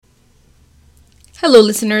Hello,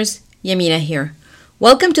 listeners. Yamina here.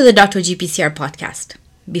 Welcome to the Dr. GPCR podcast.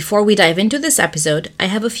 Before we dive into this episode, I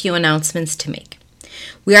have a few announcements to make.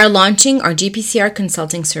 We are launching our GPCR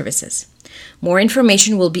consulting services. More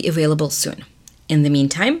information will be available soon. In the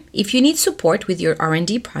meantime, if you need support with your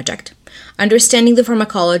R&D project, understanding the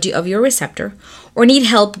pharmacology of your receptor, or need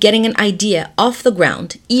help getting an idea off the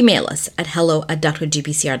ground, email us at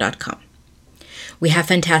hello@drgpcr.com. We have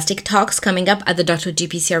fantastic talks coming up at the Dr.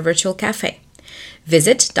 GPCR Virtual Cafe.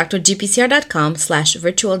 Visit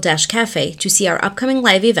drgpcr.com/virtual-cafe to see our upcoming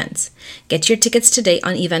live events. Get your tickets today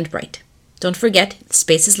on Eventbrite. Don't forget,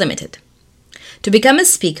 space is limited. To become a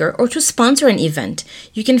speaker or to sponsor an event,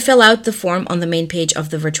 you can fill out the form on the main page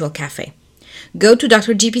of the Virtual Cafe. Go to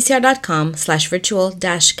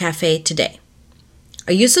drgpcr.com/virtual-cafe today.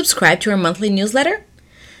 Are you subscribed to our monthly newsletter?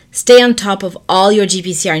 Stay on top of all your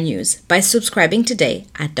GPCR news by subscribing today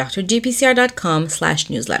at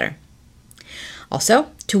drgpcr.com/newsletter.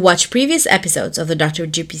 Also, to watch previous episodes of the Dr.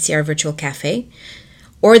 GPCR Virtual Cafe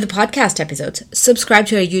or the podcast episodes, subscribe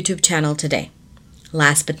to our YouTube channel today.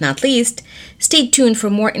 Last but not least, stay tuned for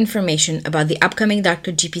more information about the upcoming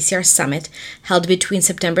Dr. GPCR Summit held between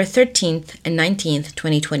September 13th and 19th,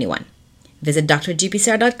 2021. Visit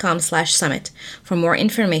drgpcr.com/summit for more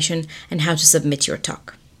information and how to submit your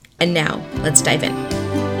talk. And now, let's dive in.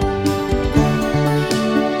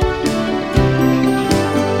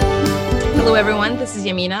 Hello, everyone. This is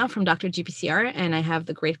Yamina from Dr. GPCR, and I have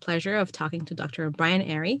the great pleasure of talking to Dr. Brian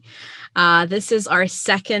Airy. This is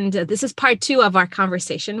part 2 of our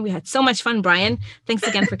conversation. We had so much fun, Brian. Thanks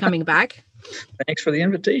again for coming back. Thanks for the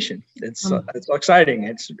invitation. It's exciting.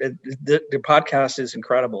 The podcast is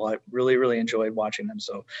incredible. I really enjoyed watching them.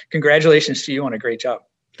 So congratulations to you on a great job.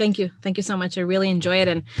 Thank you. Thank you so much. I really enjoy it.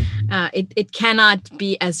 And it cannot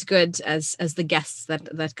be as good as the guests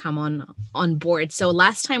that come on board. So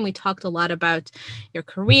last time we talked a lot about your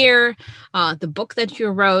career, the book that you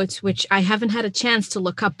wrote, which I haven't had a chance to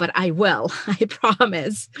look up, but I will, I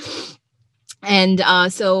promise. And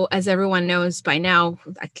so as everyone knows by now,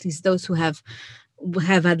 at least those who have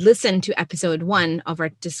had listened to episode 1 of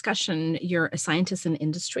our discussion, you're a scientist in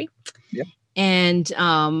industry. Yep. And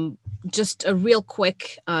just a real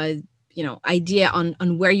quick, idea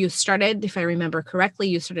on where you started. If I remember correctly,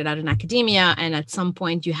 you started out in academia, and at some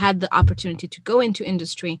point you had the opportunity to go into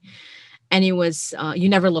industry, and it was you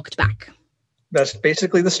never looked back. That's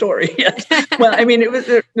basically the story. Yes. Well, I mean,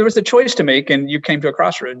 there was a choice to make, and you came to a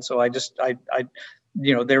crossroad. So it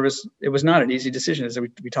was not an easy decision, as we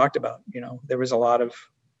talked about. There was a lot of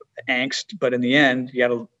angst, but in the end,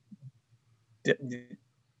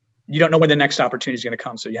 you don't know when the next opportunity is going to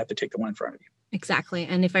come, so you have to take the one in front of you. Exactly.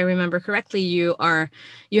 And if I remember correctly, you have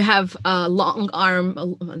a long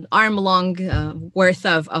arm long worth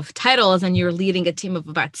of titles, and you're leading a team of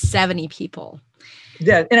about 70 people.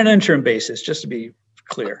 Yeah, in an interim basis, just to be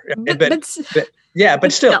clear. But still,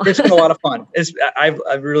 it's been a lot of fun.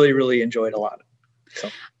 I've really enjoyed a lot of it. So.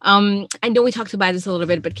 I know we talked about this a little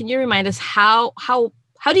bit, but can you remind us how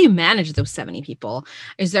do you manage those 70 people?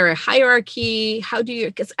 Is there a hierarchy? How do you,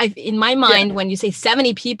 because in my mind, when you say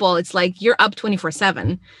 70 people, it's like you're up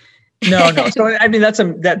 24/7. No. So, I mean, I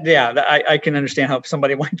can understand how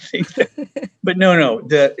somebody might think that, but no,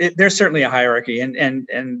 there's certainly a hierarchy.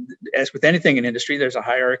 And as with anything in industry, there's a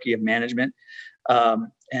hierarchy of management,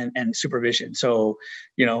 and supervision. So,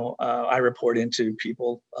 I report into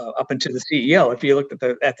people up into the CEO. If you looked at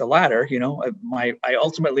the ladder, I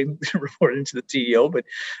ultimately report into the CEO,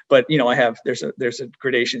 but there's a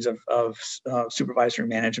gradations of supervisory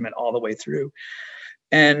management all the way through.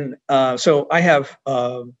 And so I have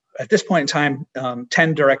at this point in time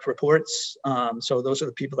 10 direct reports. So those are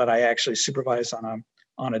the people that I actually supervise on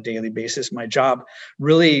a daily basis. My job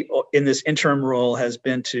really in this interim role has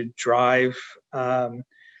been to drive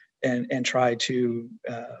and try to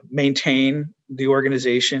maintain the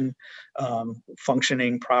organization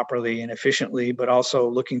functioning properly and efficiently, but also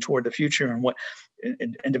looking toward the future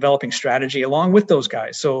and developing strategy along with those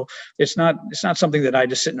guys. So it's not something that I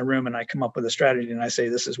just sit in a room and I come up with a strategy and I say,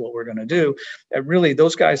 this is what we're going to do. Really,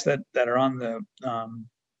 those guys that are on the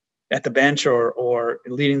at the bench or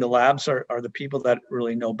leading the labs are the people that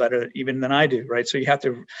really know better even than I do, right? So you have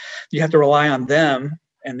to rely on them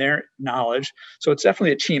and their knowledge. So it's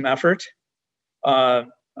definitely a team effort.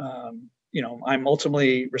 I'm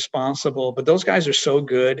ultimately responsible, but those guys are so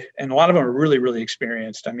good, and a lot of them are really, really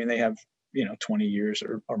experienced. I mean, they have 20 years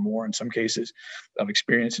or more in some cases of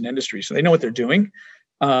experience in industry, so they know what they're doing.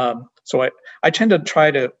 So I tend to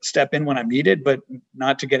try to step in when I'm needed, but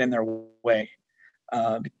not to get in their way,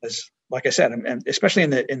 because, like I said, and especially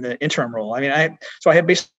in the interim role. I mean, I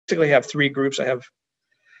basically have 3 groups. I have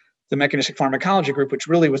the mechanistic pharmacology group, which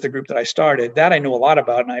really was the group that I started, that I know a lot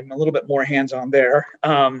about, and I'm a little bit more hands-on there.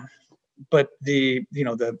 But the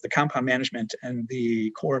compound management and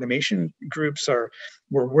the coordination groups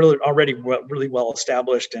were really already really well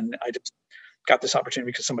established, and I just got this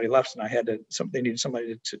opportunity because somebody left, and they needed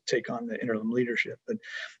somebody to take on the interim leadership. But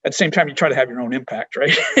at the same time, you try to have your own impact,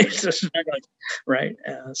 right? It's just right.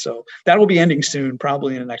 So that will be ending soon,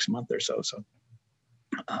 probably in the next month or so. So,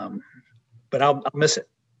 but I'll miss it.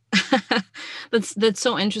 That's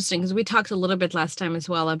so interesting, because we talked a little bit last time as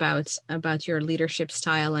well about your leadership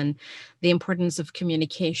style and the importance of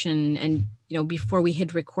communication. And before we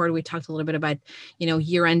hit record, we talked a little bit about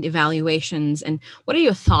year-end evaluations. And what are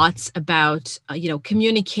your thoughts about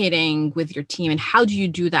communicating with your team, and how do you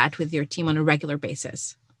do that with your team on a regular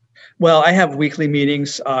basis? Well, I have weekly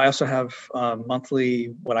meetings. I also have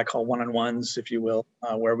monthly, what I call one-on-ones, if you will,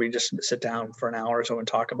 where we just sit down for an hour or so and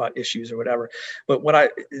talk about issues or whatever. But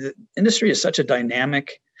the industry is such a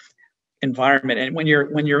dynamic environment, and when you're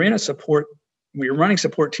in when you're running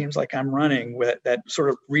support teams like I'm running, that sort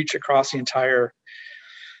of reach across the entire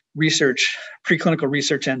preclinical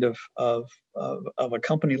research end of a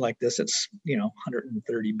company like this, it's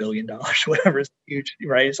 $130 billion, whatever. It's huge,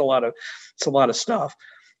 right? It's a lot of stuff.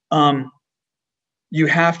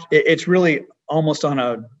 It's really almost on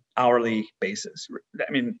an hourly basis.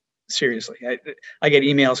 I mean, seriously, I get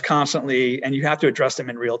emails constantly, and you have to address them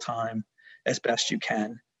in real time as best you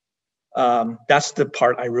can. That's the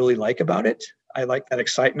part I really like about it. I like that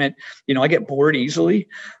excitement. I get bored easily.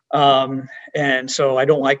 And so I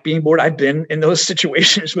don't like being bored. I've been in those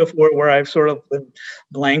situations before where I've sort of been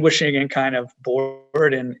languishing and kind of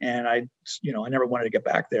bored. And I never wanted to get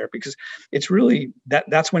back there, because it's really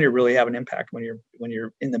that's when you really have an impact, when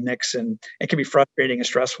you're in the mix, and it can be frustrating and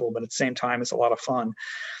stressful, but at the same time, it's a lot of fun.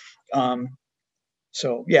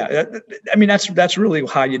 So yeah, that's really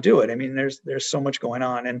how you do it. I mean, there's so much going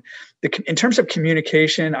on, and in terms of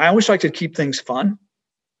communication, I always like to keep things fun.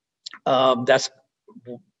 That's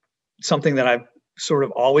something that I've sort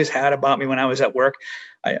of always had about me when I was at work.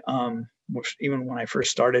 Even when I first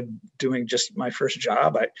started doing just my first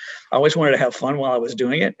job, I always wanted to have fun while I was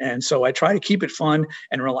doing it, and so I try to keep it fun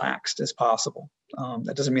and relaxed as possible.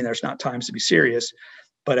 That doesn't mean there's not times to be serious,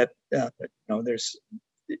 but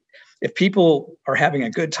if people are having a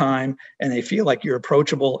good time and they feel like you're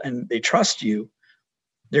approachable and they trust you,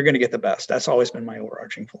 they're going to get the best. That's always been my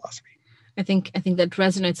overarching philosophy. I think that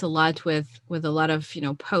resonates a lot with a lot of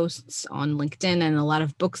posts on LinkedIn and a lot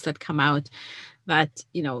of books that come out that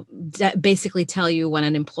that basically tell you when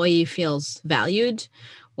an employee feels valued,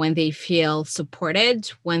 when they feel supported,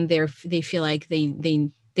 when they feel like they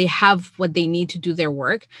have what they need to do their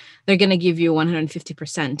work, they're going to give you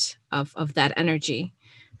 150% of that energy.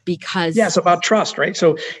 Because it's about trust, right?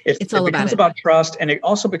 So it becomes about trust, and it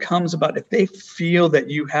also becomes about, if they feel that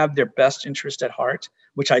you have their best interest at heart,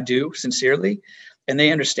 which I do sincerely, and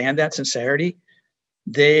they understand that sincerity,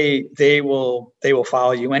 they will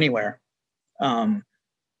follow you anywhere.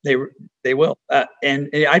 They will. And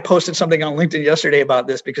I posted something on LinkedIn yesterday about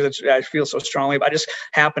this because I feel so strongly. I just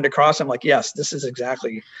happened across. I'm like, yes, this is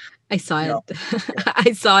exactly. I saw it.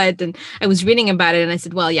 I saw it, and I was reading about it, and I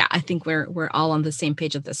said, well, yeah, I think we're all on the same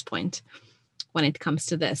page at this point when it comes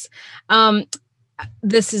to this.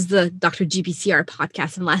 This is the Dr. GPCR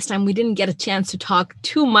podcast, and last time we didn't get a chance to talk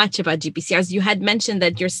too much about GPCRs. You had mentioned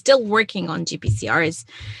that you're still working on GPCRs.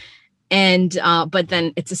 And but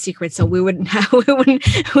then it's a secret, so we wouldn't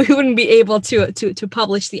be able to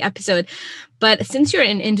publish the episode. But since you're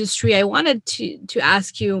in industry, I wanted to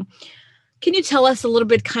ask you, can you tell us a little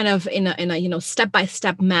bit, kind of in a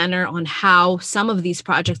step-by-step manner, on how some of these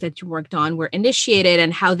projects that you worked on were initiated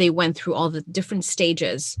and how they went through all the different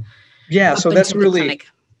stages? Yeah, so that's really.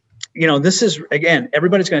 This is, again,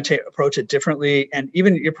 everybody's going to approach it differently. And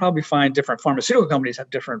even you'll probably find different pharmaceutical companies have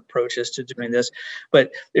different approaches to doing this.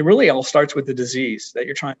 But it really all starts with the disease that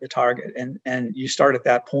you're trying to target. And you start at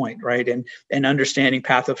that point, right? And understanding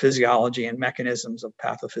pathophysiology and mechanisms of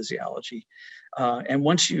pathophysiology. And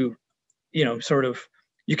once you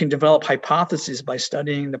can develop hypotheses by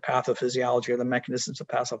studying the pathophysiology or the mechanisms of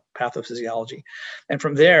pathophysiology. And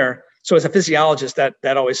from there, so as a physiologist,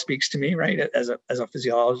 that always speaks to me, right? As a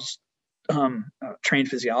physiologist, trained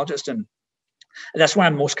physiologist, and that's why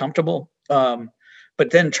I'm most comfortable. But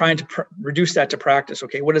then trying to reduce that to practice.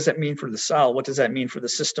 Okay, what does that mean for the cell? What does that mean for the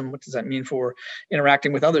system? What does that mean for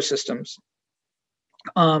interacting with other systems?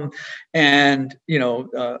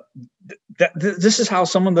 This is how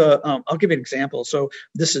some of the I'll give you an example. So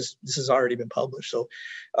this has already been published. So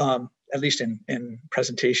at least in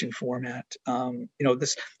presentation format.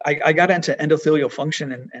 I got into endothelial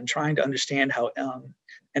function and trying to understand how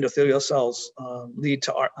endothelial cells lead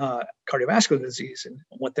to cardiovascular disease and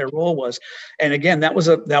what their role was. And again, that was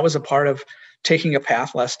a part of taking a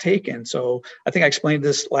path less taken. So I think I explained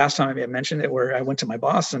this last time I may have mentioned it, where I went to my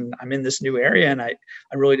boss and I'm in this new area and I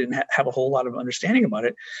really didn't have a whole lot of understanding about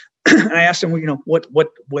it. And I asked him, where's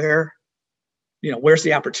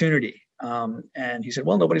the opportunity? And he said,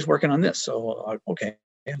 well, nobody's working on this. So, okay,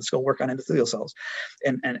 let's go work on endothelial cells.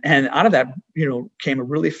 And out of that, came a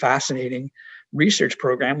really fascinating research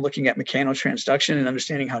program looking at mechanotransduction and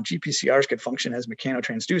understanding how GPCRs could function as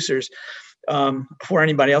mechanotransducers before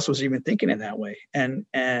anybody else was even thinking it that way. And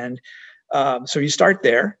so you start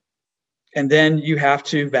there, and then you have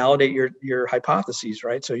to validate your hypotheses,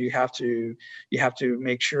 right? So you have to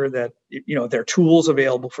make sure that there are tools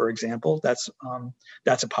available. For example, that's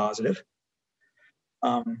a positive.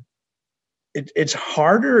 It's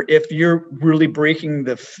harder if you're really breaking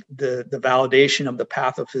the validation of the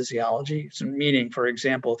pathophysiology. So meaning, for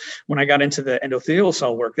example, when I got into the endothelial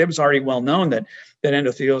cell work, it was already well known that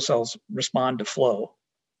endothelial cells respond to flow,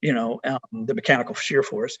 the mechanical shear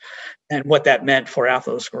force, and what that meant for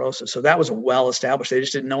atherosclerosis. So that was well established. They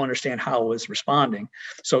just didn't understand how it was responding.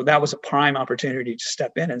 So that was a prime opportunity to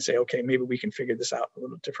step in and say, okay, maybe we can figure this out a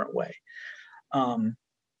little different way.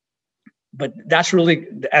 But that's really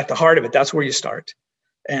at the heart of it. That's where you start.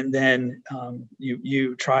 And then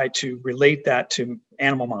you try to relate that to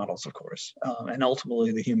animal models, of course, and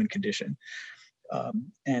ultimately the human condition.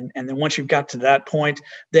 And then once you've got to that point,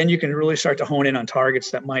 then you can really start to hone in on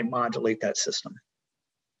targets that might modulate that system.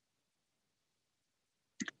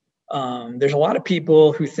 There's a lot of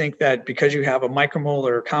people who think that because you have a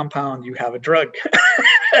micromolar compound, you have a drug.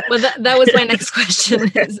 Well, that was my next question.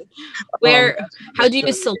 Is how do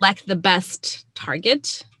you select the best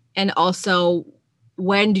target? And also,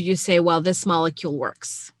 when do you say, well, this molecule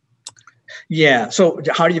works? Yeah. So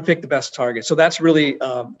how do you pick the best target? So that's really,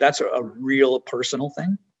 that's a real personal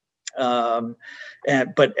thing.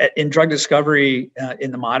 But in drug discovery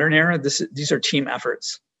in the modern era, these are team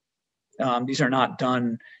efforts. These are not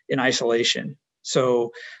done in isolation.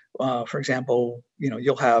 So, for example,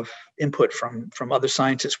 you'll have input from other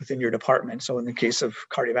scientists within your department. So in the case of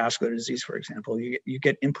cardiovascular disease, for example, you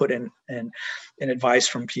get input and advice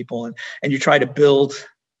from people, and you try to build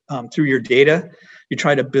through your data, you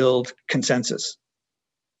try to build consensus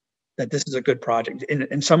that this is a good project.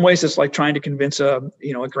 In some ways, it's like trying to convince a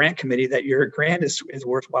grant committee that your grant is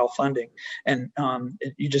worthwhile funding, and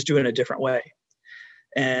you just do it in a different way.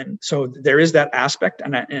 And so there is that aspect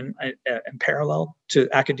and parallel to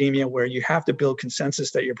academia where you have to build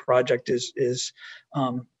consensus that your project is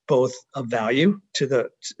both of value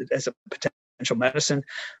as a potential medicine,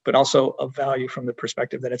 but also of value from the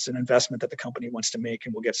perspective that it's an investment that the company wants to make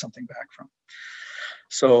and will get something back from.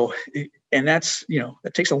 So, and that's,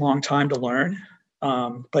 that takes a long time to learn.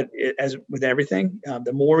 But as with everything,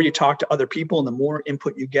 the more you talk to other people and the more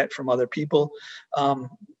input you get from other people,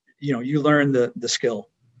 you learn the skill.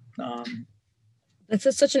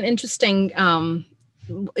 That's such an interesting,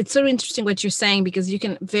 it's so interesting what you're saying, because you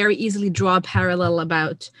can very easily draw a parallel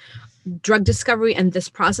about drug discovery and this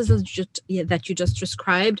process that you just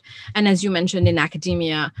described. And as you mentioned in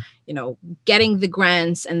academia, getting the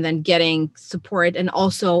grants and then getting support. And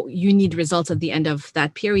also you need results at the end of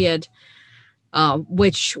that period,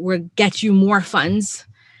 which will get you more funds.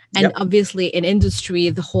 And yep. Obviously in industry,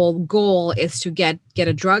 the whole goal is to get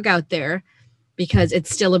a drug out there because it's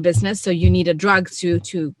still a business. So you need a drug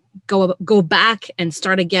to go back and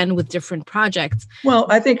start again with different projects. Well,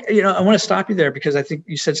 I think, I want to stop you there because I think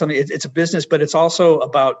you said something, it's a business, but it's also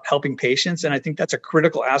about helping patients. And I think that's a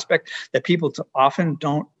critical aspect that people often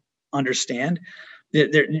don't understand.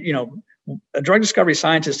 A drug discovery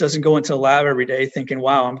scientist doesn't go into a lab every day thinking,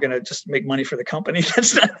 wow, I'm going to just make money for the company.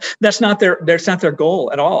 That's not their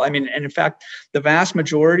goal at all. I mean, and in fact, the vast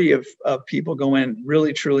majority of people go in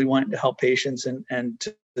really, truly wanting to help patients and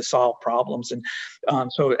to solve problems. And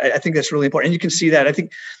so I think that's really important. And you can see that. I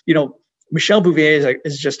think, Michel Bouvier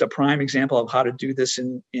is just a prime example of how to do this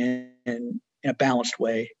in a balanced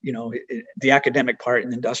way. The academic part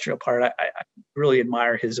and the industrial part, I really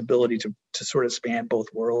admire his ability to sort of span both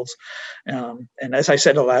worlds. And as I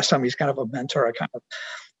said the last time, he's kind of a mentor. I kind of,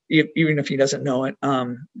 even if he doesn't know it,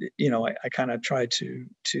 I kind of try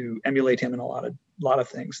to emulate him in a lot of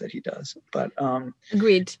things that he does. But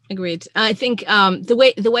agreed. I think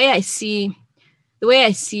the way I see the way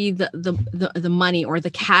I see the money or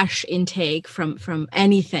the cash intake from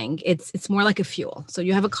anything, it's more like a fuel. So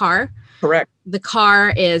you have a car. Correct. The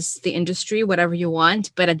car is the industry, whatever you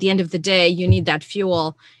want, but at the end of the day, you need that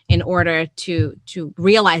fuel in order to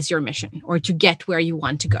realize your mission or to get where you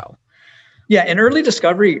want to go. Yeah, and early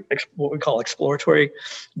discovery, what we call exploratory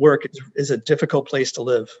work, is a difficult place to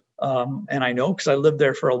live. And I know because I lived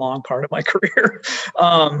there for a long part of my career.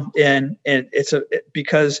 And it's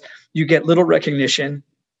because you get little recognition.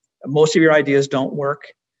 Most of your ideas don't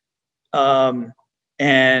work. And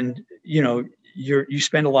you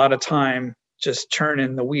spend a lot of time just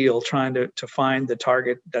turning the wheel, trying to find the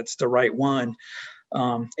target that's the right one.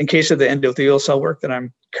 In case of the endothelial cell work that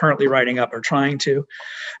I'm currently writing up or trying to,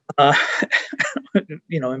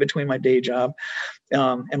 in between my day job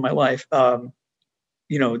and my life, that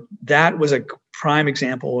was a prime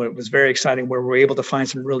example. It was very exciting where we're able to find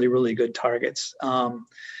some really, really good targets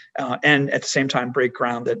and at the same time break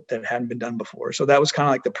ground that hadn't been done before. So that was kind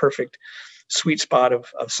of like the perfect sweet spot of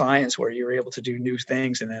science where you're able to do new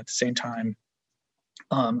things and at the same time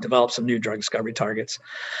develop some new drug discovery targets.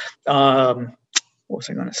 What was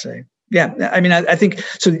I going to say? Yeah, I mean, I think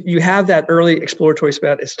so. You have that early exploratory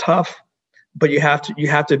spot. It's tough, but you have to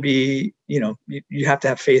be, you have to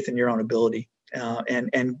have faith in your own ability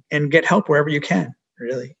and get help wherever you can.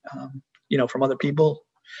 Really, from other people,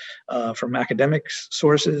 from academic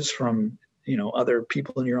sources, from other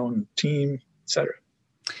people in your own team, etc.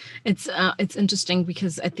 It's interesting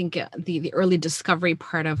because I think the early discovery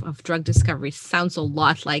part of drug discovery sounds a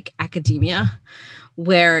lot like academia,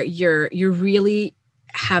 where you really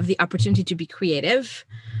have the opportunity to be creative.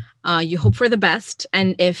 You hope for the best.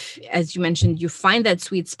 And if, as you mentioned, you find that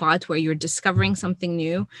sweet spot where you're discovering something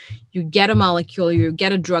new, you get a molecule, you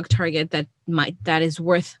get a drug target that is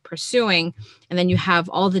worth pursuing. And then you have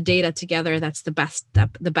all the data together. That's the best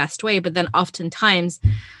way. But then oftentimes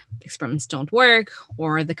experiments don't work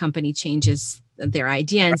or the company changes their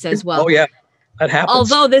idea and says, well, oh yeah, that happens.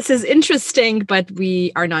 Although this is interesting, but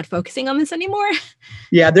we are not focusing on this anymore.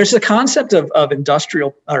 Yeah, there's a concept of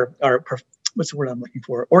industrial or what's the word I'm looking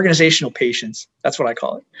for? Organizational patience. That's what I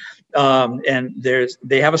call it. And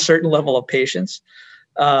they have a certain level of patience.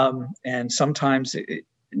 And sometimes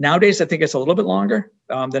nowadays, I think it's a little bit longer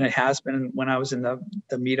than it has been when I was in the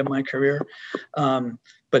meat of my career.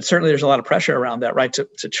 But certainly there's a lot of pressure around that, right?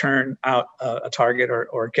 To churn out a target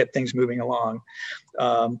or get things moving along.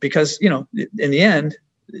 Because, in the end,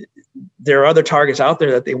 there are other targets out there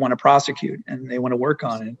that they want to prosecute and they want to work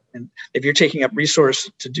on. And if you're taking up resource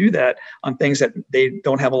to do that on things that they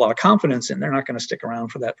don't have a lot of confidence in, they're not going to stick around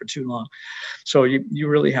for that for too long. So you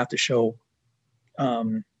really have to show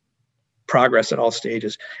progress at all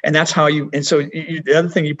stages. And that's how the other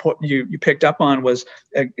thing you picked up on was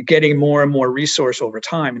getting more and more resource over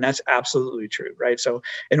time. And that's absolutely true, right? So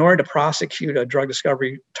in order to prosecute a drug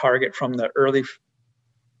discovery target from the early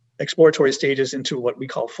exploratory stages into what we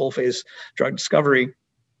call full phase drug discovery,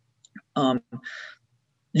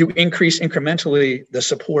 you increase incrementally the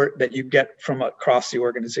support that you get from across the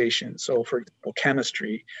organization. So for example,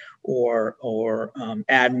 chemistry or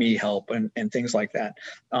ADME help and things like that.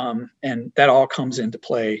 And that all comes into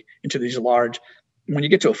play into these when you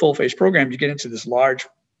get to a full phase program, you get into this large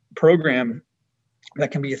program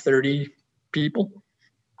that can be 30 people.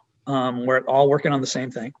 We're all working on the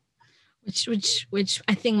same thing. Which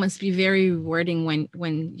I think must be very rewarding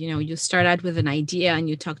when you start out with an idea and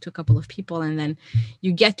you talk to a couple of people and then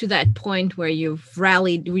you get to that point where you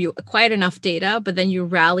acquired enough data, but then you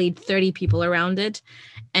rallied 30 people around it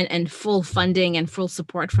and full funding and full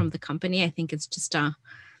support from the company. I think it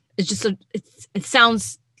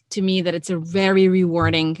sounds to me that it's a very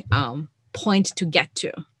rewarding point to get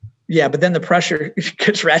to. Yeah, but then the pressure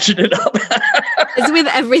gets ratcheted up. It's with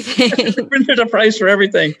everything. There's a price for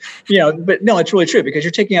everything, but no, it's really true because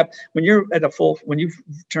you're taking up when you've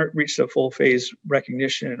reached a full phase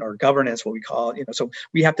recognition or governance, what we call it, so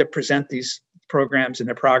we have to present these programs and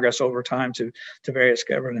their progress over time to various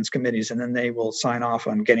governance committees, and then they will sign off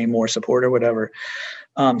on getting more support or whatever.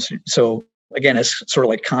 So again, it's sort of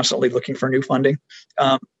like constantly looking for new funding.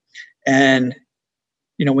 And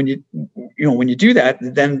when you do that,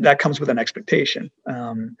 then that comes with an expectation.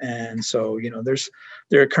 And so,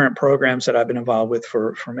 there are current programs that I've been involved with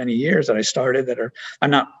for many years that I started that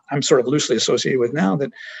I'm sort of loosely associated with now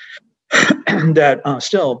that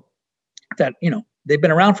they've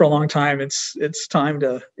been around for a long time. It's time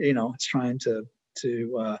to, it's trying to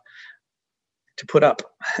put up,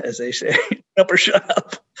 as they say, up or shut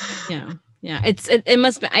up. Yeah. Yeah. It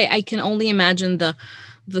must be, I can only imagine the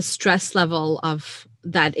stress level of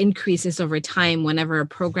that increases over time whenever a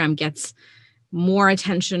program gets more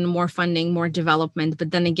attention, more funding, more development.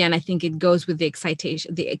 But then again, I think it goes with the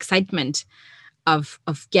excitement of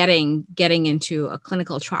getting into a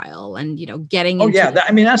clinical trial and, getting into.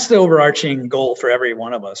 That's the overarching goal for every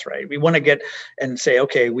one of us, right? We want to get and say,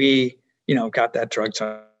 okay, we, got that drug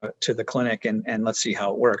to the clinic and let's see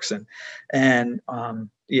how it works. And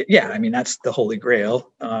that's the Holy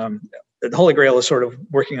Grail. The Holy Grail is sort of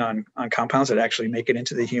working on compounds that actually make it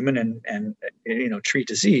into the human and treat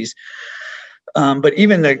disease. But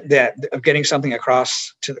even that of getting something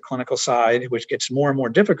across to the clinical side, which gets more and more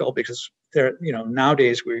difficult because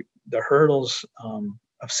nowadays the hurdles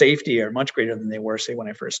of safety are much greater than they were, say, when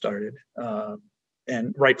I first started,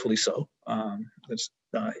 and rightfully so.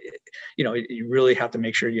 You really have to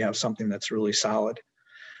make sure you have something that's really solid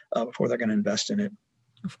before they're going to invest in it.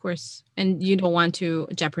 Of course. And you don't want to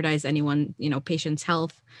jeopardize anyone, patient's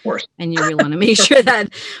health. Of course. And you really want to make sure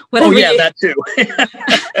that that too.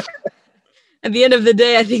 At the end of the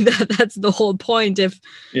day, I think that's the whole point. If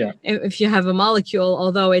you have a molecule,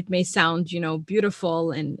 although it may sound,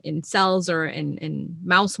 beautiful in cells or in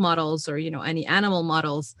mouse models or, any animal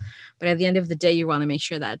models, but at the end of the day, you want to make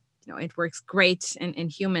sure that, it works great in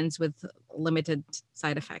humans with limited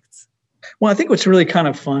side effects. Well, I think what's really kind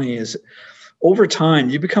of funny is over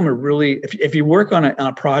time, you become if you work on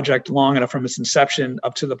a project long enough from its inception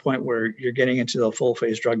up to the point where you're getting into the full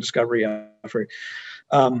phase drug discovery effort,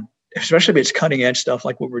 especially if it's cutting edge stuff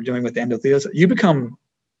like what we're doing with endothelial, you become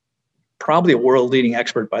probably a world leading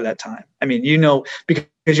expert by that time. I mean,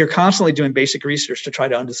 because you're constantly doing basic research to try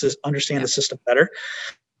to understand the system better.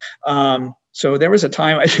 So there was a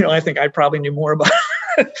time, I think I probably knew more about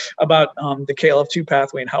the KLF2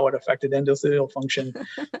 pathway and how it affected endothelial function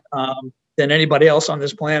than anybody else on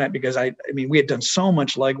this planet, because we had done so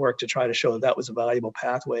much legwork to try to show that was a valuable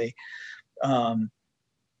pathway.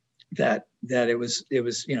 That it was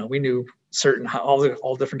we knew certain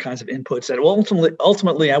all different kinds of inputs that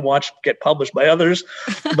ultimately I watched get published by others,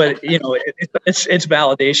 but it's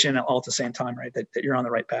validation all at the same time, right? That you're on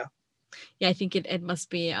the right path. Yeah, I think it must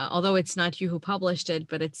be, although it's not you who published it,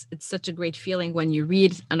 but it's such a great feeling when you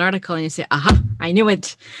read an article and you say, aha, I knew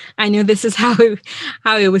it. I knew this is how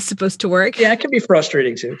it was supposed to work. Yeah, it can be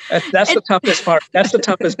frustrating too. That's the toughest part. That's the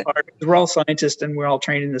toughest part. We're all scientists and we're all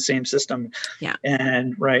trained in the same system. Yeah.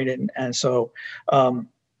 And so, that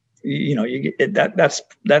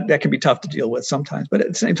can be tough to deal with sometimes. But at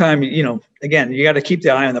the same time, again, you got to keep the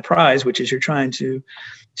eye on the prize, which is you're trying to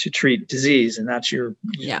treat disease, and that's your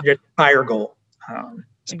higher goal.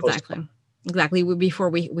 Exactly. Before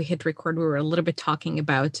we hit record, we were a little bit talking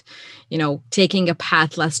about, taking a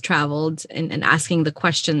path less traveled and asking the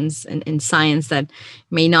questions in science that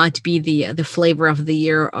may not be the flavor of the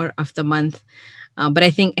year or of the month. But I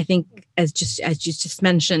think as you just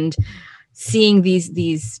mentioned, seeing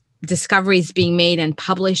these discoveries being made and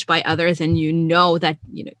published by others, and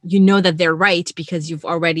that they're right because you've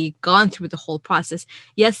already gone through the whole process.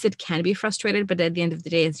 Yes, it can be frustrated, but at the end of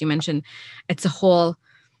the day, as you mentioned, it's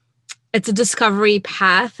a discovery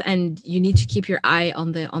path, and you need to keep your eye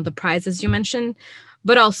on the prize, as you mentioned.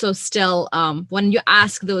 But also still, when you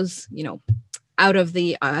ask those, out of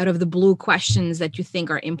the blue questions that you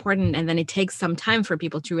think are important, and then it takes some time for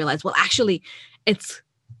people to realize, well, actually,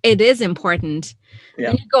 it is important. Yeah.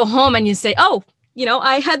 And you go home and you say, oh,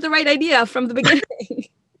 I had the right idea from the beginning.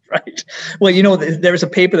 Right. Well, there was a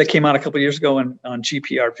paper that came out a couple of years ago on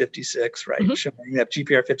GPR56, right? Mm-hmm. Showing that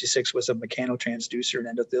GPR56 was a mechanotransducer in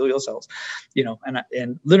endothelial cells,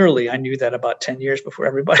 and literally I knew that about 10 years before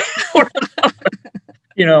everybody,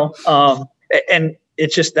 and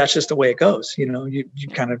that's just the way it goes. You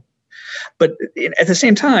kind of, but at the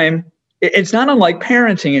same time, it's not unlike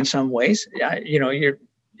parenting in some ways.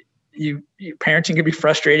 Parenting can be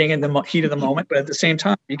frustrating in the heat of the moment, but at the same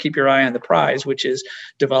time, you keep your eye on the prize, which is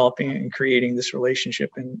developing and creating this relationship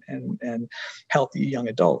and healthy young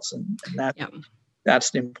adults, and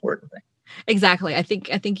that's the important thing. Exactly. I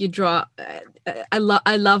think you draw. I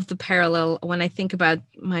love the parallel when I think about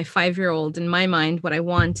my 5-year-old. In my mind, what I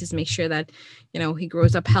want is make sure that he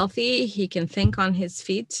grows up healthy, he can think on his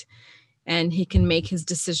feet, and he can make his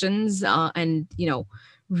decisions, and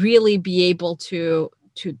really be able to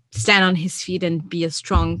stand on his feet and be a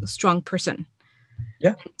strong person.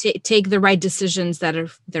 Yeah. Take the right decisions that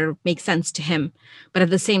make sense to him, but at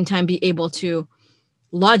the same time be able to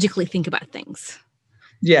logically think about things.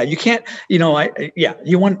 Yeah, you can't. You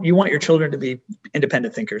want your children to be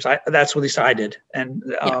independent thinkers. That's at least I did, and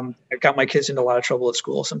I got my kids into a lot of trouble at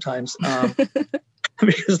school sometimes.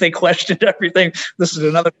 Because they questioned everything. This is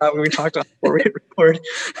another topic we talked about before we hit record.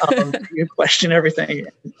 You question everything.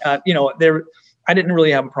 I didn't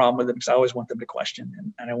really have a problem with it because I always want them to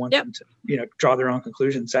question and I want them to, draw their own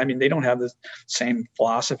conclusions. I mean, they don't have the same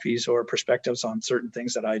philosophies or perspectives on certain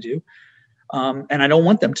things that I do. And I don't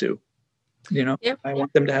want them to, I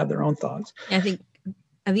want them to have their own thoughts. I think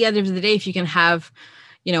at the end of the day, if you can have,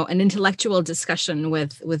 an intellectual discussion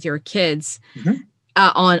with your kids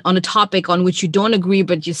on a topic on which you don't agree,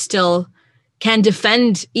 but you still can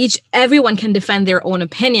defend everyone can defend their own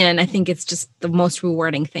opinion. I think it's just the most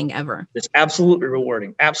rewarding thing ever. It's absolutely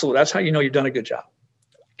rewarding. Absolutely. That's how you know you've done a good job.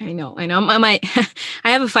 I know. I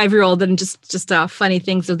have a 5-year-old, and just a funny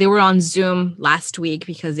thing. So they were on Zoom last week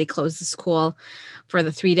because they closed the school for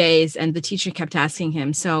the 3 days, and the teacher kept asking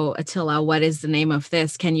him, "So Attila, what is the name of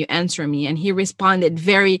this? Can you answer me?" And he responded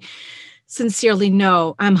very sincerely,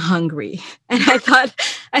 "No, I'm hungry." And I thought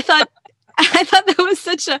that was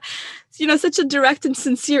such a direct and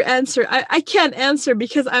sincere answer. I can't answer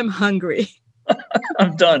because I'm hungry.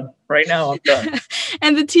 I'm done. Right now, I'm done.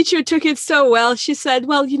 And the teacher took it so well. She said,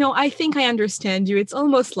 "Well, I think I understand you. It's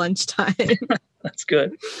almost lunchtime." That's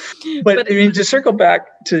good. But I mean, to circle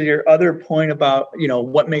back to your other point about,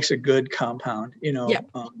 what makes a good compound,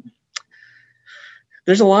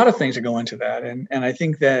 there's a lot of things that go into that. And I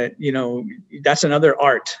think that, that's another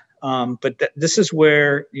art. But this is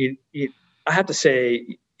where I have to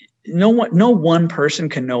say, no one person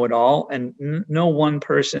can know it all, and no one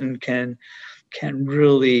person can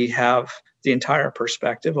really have the entire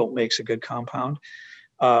perspective of what makes a good compound.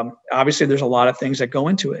 Obviously, there's a lot of things that go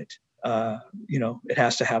into it. It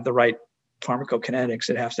has to have the right pharmacokinetics.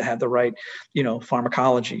 It has to have the right,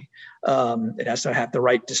 pharmacology. It has to have the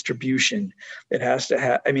right distribution. It has to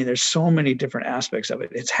have, there's so many different aspects of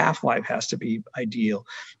it. Its half-life has to be ideal.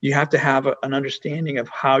 You have to have an understanding of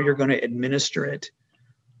how you're going to administer it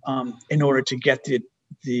in order to get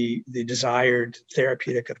the desired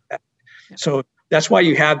therapeutic effect. So that's why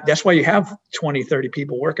you have 20, 30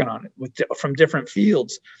 people working on it from different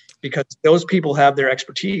fields, because those people have their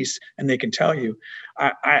expertise and they can tell you.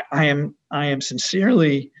 I am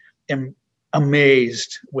sincerely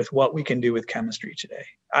amazed with what we can do with chemistry today.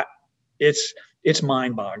 It's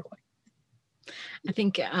mind-boggling. I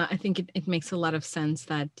think it makes a lot of sense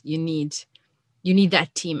that you need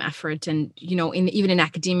that team effort. And, even in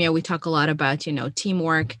academia, we talk a lot about,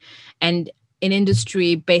 teamwork, and in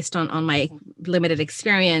industry, based on my limited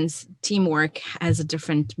experience, teamwork has a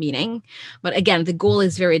different meaning. But again, the goal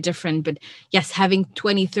is very different. But yes, having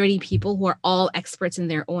 20, 30 people who are all experts in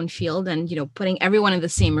their own field, and, putting everyone in the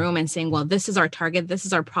same room and saying, well, this is our target, this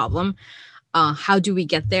is our problem. How do we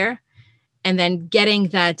get there? And then getting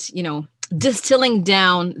that, distilling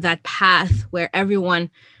down that path where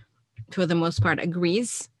everyone, for the most part,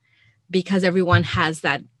 agrees, because everyone has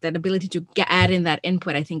that ability to add in that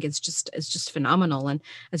input. I think it's just phenomenal. And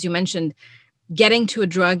as you mentioned, getting to a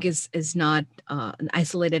drug is not an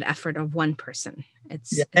isolated effort of one person.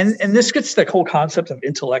 And this gets the whole concept of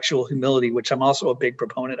intellectual humility, which I'm also a big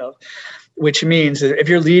proponent of, which means that if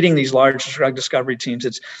you're leading these large drug discovery teams,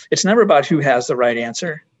 it's never about who has the right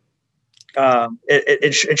answer.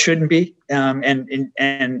 It shouldn't be.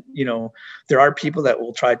 And there are people that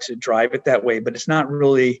will try to drive it that way, but it's not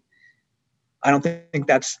really. I don't think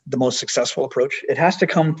that's the most successful approach. It has to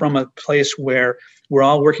come from a place where we're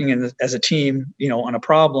all working as a team, on a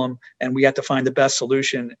problem, and we have to find the best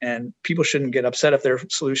solution. And people shouldn't get upset if their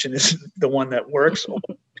solution is the one that works,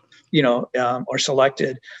 or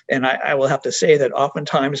selected. And I will have to say that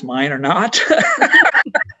oftentimes mine are not.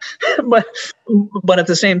 but at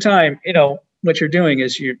the same time, what you're doing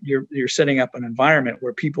is you're setting up an environment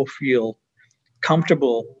where people feel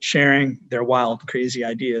comfortable sharing their wild, crazy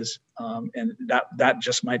ideas, and that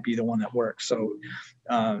just might be the one that works. So,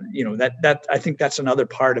 that I think that's another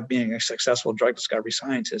part of being a successful drug discovery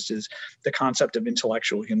scientist is the concept of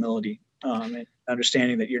intellectual humility, and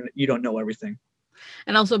understanding that you don't know everything,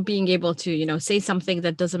 and also being able to say something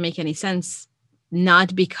that doesn't make any sense,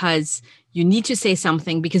 not because you need to say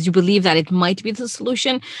something because you believe that it might be the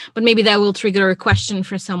solution, but maybe that will trigger a question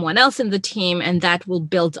for someone else in the team, and that will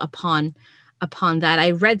build upon that.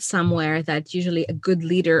 I read somewhere that usually a good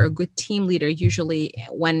leader, a good team leader, usually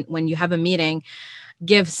when you have a meeting,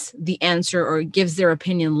 gives the answer or gives their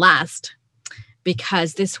opinion last,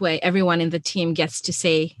 because this way everyone in the team gets to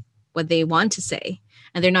say what they want to say,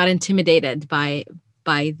 and they're not intimidated by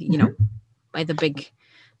the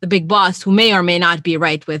big boss, who may or may not be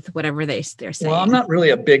right with whatever they're saying. Well, I'm not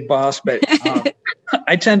really a big boss, but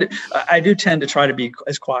I do tend to try to be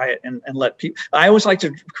as quiet and let people. I always like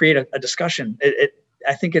to create a discussion.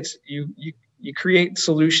 I think it's you create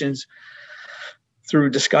solutions through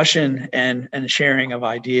discussion and sharing of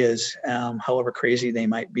ideas, however crazy they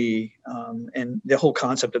might be. And the whole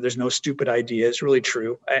concept of there's no stupid idea is really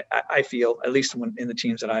true. I feel, at least in the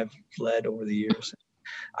teams that I've led over the years,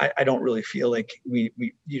 I don't really feel like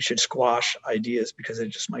you should squash ideas because it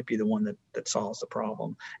just might be the one that solves the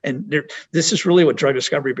problem. And this is really what drug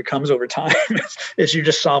discovery becomes over time is you're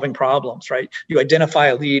just solving problems, right? You identify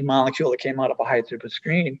a lead molecule that came out of a high throughput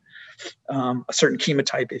screen, a certain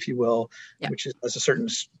chemotype, if you will, which has a certain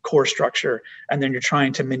core structure. And then you're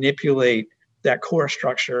trying to manipulate that core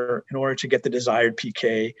structure in order to get the desired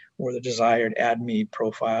PK or the desired ADME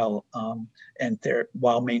profile,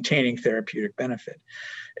 while maintaining therapeutic benefit.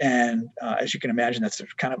 And as you can imagine, that's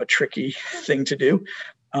kind of a tricky thing to do.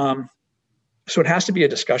 So it has to be a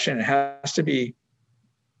discussion. It has to be,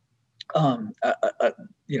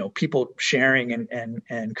 people sharing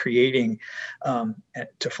and creating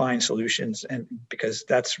to find solutions, and because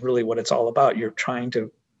that's really what it's all about. You're trying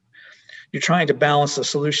to balance the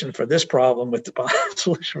solution for this problem with the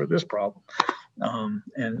solution for this problem.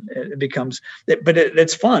 And it becomes, but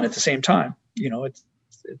it's fun at the same time.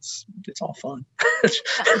 It's all fun.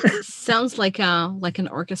 It sounds like an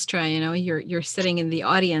orchestra. You're sitting in the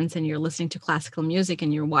audience and you're listening to classical music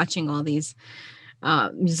and you're watching all these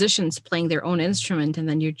musicians playing their own instrument, and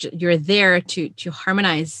then you're there to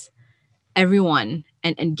harmonize everyone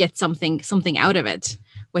and get something out of it.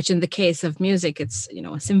 Which in the case of music, it's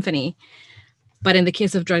a symphony. But in the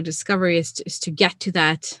case of drug discovery, is to get to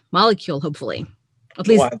that molecule, hopefully. At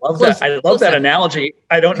least I love that. I love that analogy.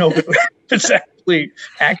 I don't know if it's actually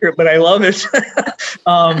accurate, but I love it.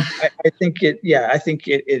 I think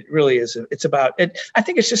it really is. It's about it. I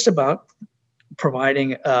think it's just about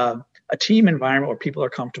providing a team environment where people are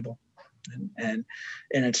comfortable, and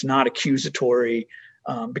it's not accusatory.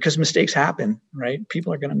 Because mistakes happen, right?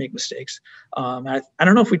 People are going to make mistakes. I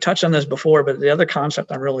don't know if we touched on this before, but the other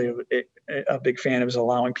concept I'm really a big fan of is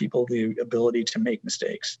allowing people the ability to make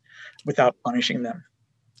mistakes without punishing them.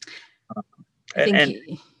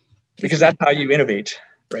 Because that's how you innovate,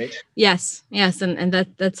 right? Yes, and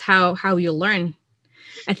that's how you learn.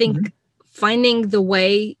 I think finding the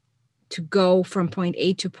way to go from point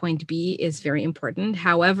A to point B is very important.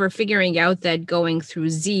 However, figuring out that going through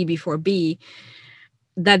Z before B,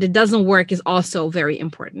 that it doesn't work, is also very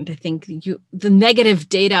important. I think the negative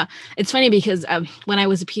data, it's funny because when I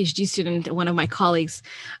was a PhD student, one of my colleagues,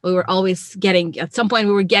 we were always getting, at some point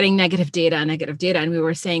we were getting negative data, and we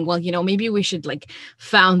were saying, well, maybe we should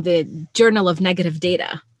found the Journal of Negative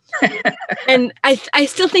Data. And I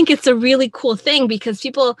still think it's a really cool thing because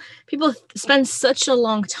people spend such a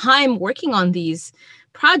long time working on these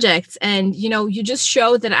projects, and you just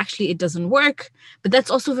show that actually it doesn't work, but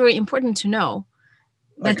that's also very important to know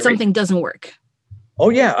that something doesn't work.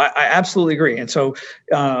 Oh yeah, I absolutely agree. And so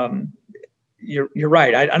you're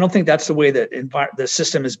right. I don't think that's the way that the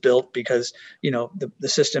system is built, because the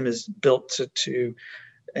system is built to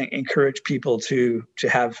encourage people to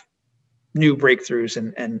have new breakthroughs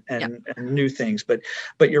and new things. But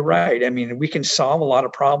you're right. I mean, we can solve a lot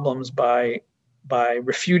of problems by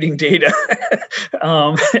refuting data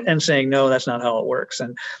and saying, no, that's not how it works.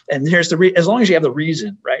 And here's as long as you have the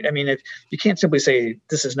reason, right? I mean, if you can't simply say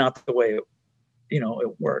this is not the way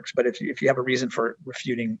it works, but if you have a reason for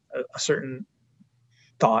refuting a certain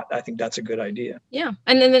thought, I think that's a good idea. Yeah.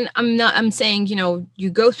 And then I'm saying, you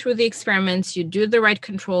go through the experiments, you do the right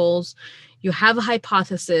controls, you have a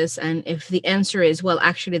hypothesis. And if the answer is, well,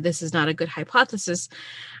 actually, this is not a good hypothesis,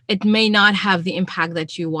 it may not have the impact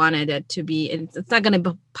that you wanted it to be. It's not going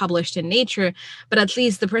to be published in Nature, but at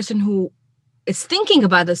least the person who is thinking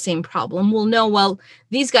about the same problem will know, well,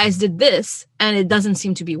 these guys did this and it doesn't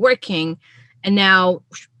seem to be working. And now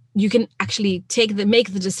you can actually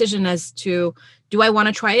make the decision as to, do I want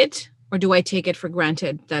to try it, or do I take it for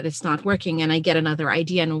granted that it's not working and I get another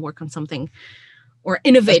idea and work on something or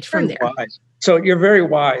innovate from there? Wise. So you're very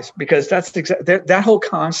wise, because that's that whole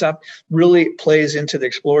concept really plays into the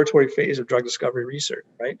exploratory phase of drug discovery research,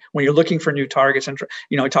 right? When you're looking for new targets, and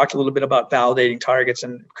I talked a little bit about validating targets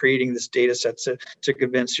and creating this data set to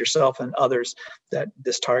convince yourself and others that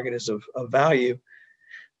this target is of value.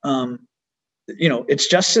 It's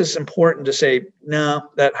just as important to say, no,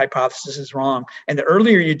 that hypothesis is wrong. And the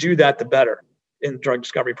earlier you do that, the better in the drug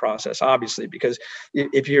discovery process, obviously, because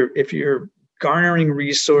if you're garnering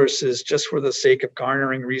resources just for the sake of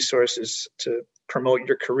garnering resources to promote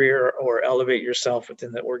your career or elevate yourself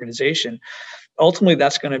within the organization, ultimately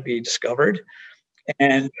that's going to be discovered.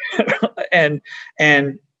 And the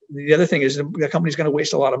other thing is the company's going to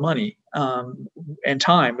waste a lot of money and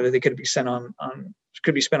time, but they could be spent on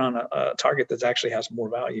a target that actually has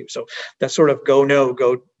more value. So that sort of go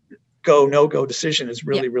go, no-go decision is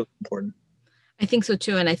really, really important. I think so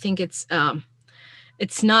too. And I think it's a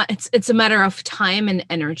matter of time and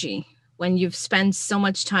energy. When you've spent so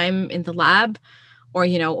much time in the lab,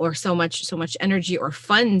 or so much energy or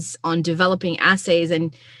funds on developing assays,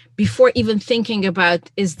 and before even thinking about,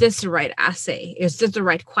 is this the right assay? Is this the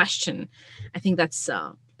right question? I think that's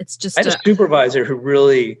it's just. I had a supervisor who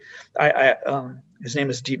really, his name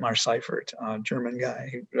is Dietmar Seifert, German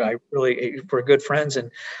guy. We're good friends,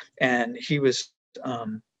 and he was,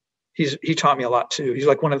 he taught me a lot too. He's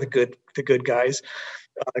like one of the good guys,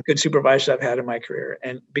 good supervisors I've had in my career,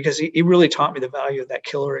 and because he really taught me the value of that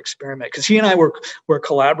killer experiment. Because he and I were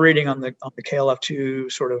collaborating on the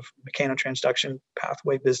KLF2 sort of mechanotransduction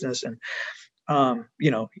pathway business, and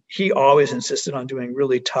he always insisted on doing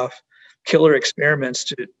really tough killer experiments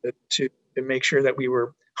to make sure that we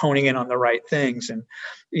were honing in on the right things. And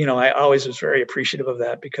I always was very appreciative of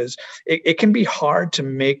that, because it can be hard to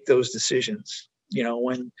make those decisions.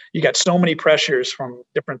 When you got so many pressures from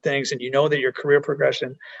different things, and that your career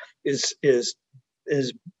progression is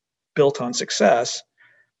built on success,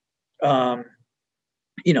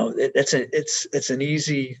 it's an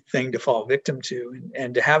easy thing to fall victim to,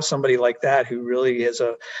 and to have somebody like that who really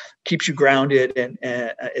keeps you grounded and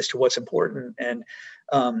as to what's important, and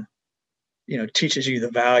teaches you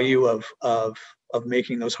the value of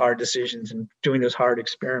making those hard decisions and doing those hard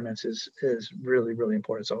experiments is really, really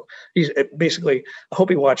important. So he's basically, I hope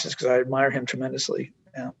he watches, because I admire him tremendously,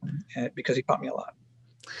 because he taught me a lot.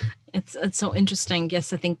 It's so interesting.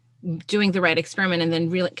 Yes, I think doing the right experiment and then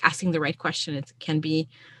really asking the right question, it can be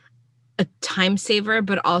a time saver,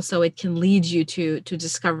 but also it can lead you to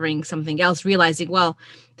discovering something else, realizing, well,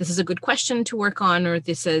 this is a good question to work on, or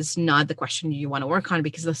this is not the question you want to work on,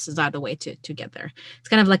 because this is not the way to get there. It's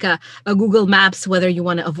kind of like a Google Maps, whether you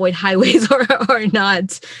want to avoid highways or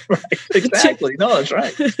not. Right, exactly. No, that's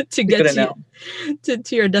right. To get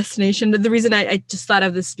to your destination. The reason I just thought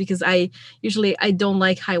of this, because I don't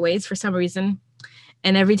like highways for some reason.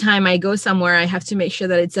 And every time I go somewhere, I have to make sure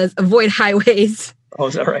that it says avoid highways. Oh,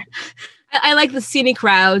 is that right? I like the scenic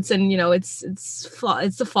routes, and it's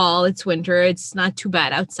the fall, it's winter, it's not too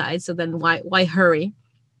bad outside. So then why hurry?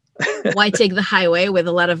 Why take the highway with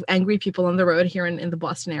a lot of angry people on the road here in the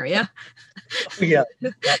Boston area? Oh, yeah,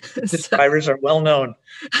 the drivers are well known.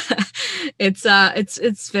 It's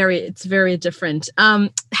very different.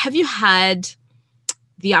 Have you had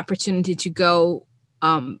the opportunity to go,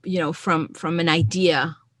 from an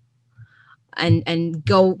idea and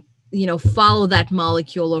go, follow that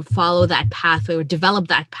molecule or follow that pathway or develop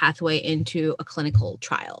that pathway into a clinical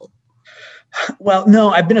trial? Well,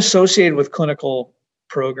 no, I've been associated with clinical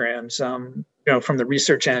programs, from the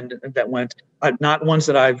research end that went, not ones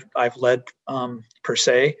that I've led per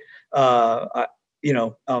se,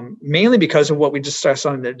 mainly because of what we discussed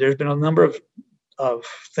on. There's been a number of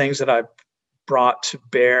things that I've brought to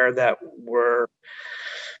bear that were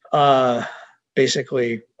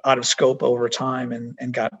basically out of scope over time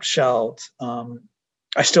and got shelved.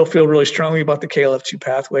 I still feel really strongly about the KLF2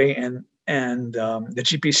 pathway and the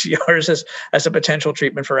GPCRs as a potential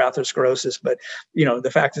treatment for atherosclerosis. But,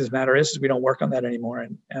 the fact of the matter is we don't work on that anymore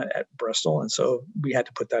at Bristol. And so we had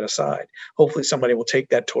to put that aside. Hopefully somebody will take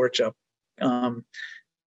that torch up and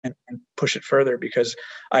push it further, because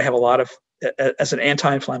I have a lot of, as an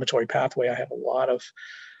anti-inflammatory pathway, I have a lot of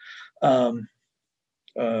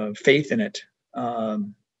faith in it.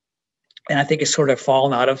 And I think it's sort of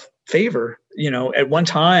fallen out of favor. At one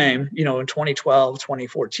time, in 2012,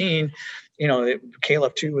 2014,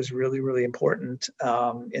 KLF2 was really, really important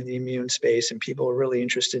in the immune space, and people were really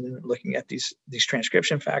interested in looking at these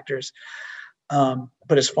transcription factors. But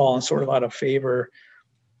it's fallen sort of out of favor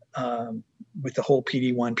with the whole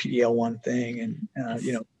PD-1, PD-L1 thing, and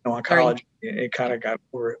oncology. It kind of got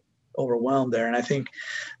overwhelmed there, and I think,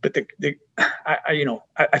 but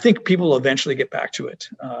I think people will eventually get back to it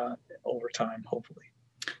over time, hopefully.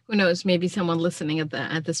 Who knows? Maybe someone listening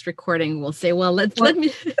at this recording will say, "Well, let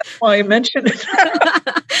me." Well, I mentioned it.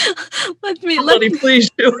 let me please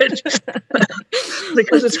do it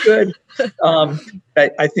because it's good.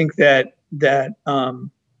 I think that but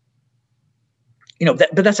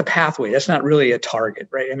that's a pathway. That's not really a target,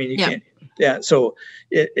 right? I mean, you can't. Yeah. So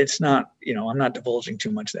it's not. I'm not divulging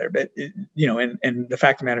too much there, but and the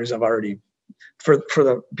fact of the matter is, I've already. For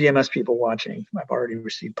the BMS people watching, I've already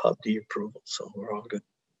received PubD approval, so we're all good.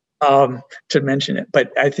 To mention it,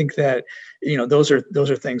 but I think that those are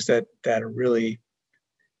things that are really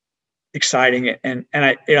exciting, and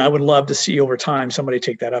I would love to see over time somebody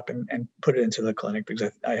take that up and put it into the clinic,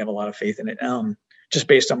 because I have a lot of faith in it. Just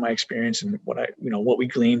based on my experience and what we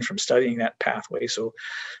gleaned from studying that pathway for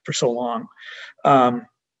so long.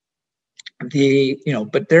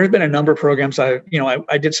 but there's been a number of programs. I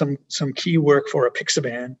did some key work for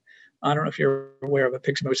apixaban. I don't know if you're aware of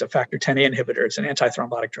apixaban. It's a factor Xa inhibitor. It's an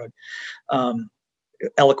antithrombotic drug.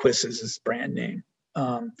 Eliquis is his brand name.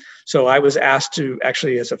 So I was asked to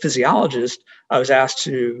actually, as a physiologist, I was asked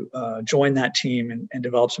to join that team and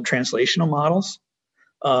develop some translational models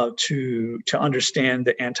to understand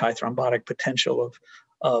the antithrombotic potential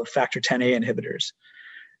of factor Xa inhibitors.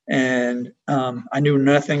 And I knew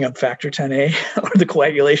nothing of factor Xa or the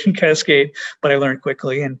coagulation cascade, but I learned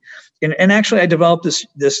quickly. And actually, I developed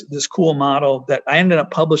this cool model that I ended up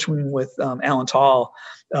publishing with Alan Tall.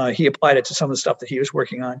 He applied it to some of the stuff that he was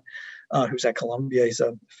working on. Who's at Columbia? He's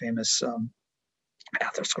a famous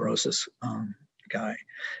atherosclerosis guy.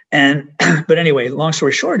 And but anyway, long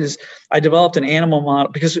story short is I developed an animal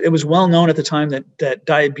model because it was well known at the time that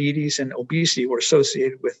diabetes and obesity were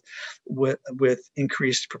associated with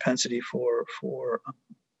increased propensity for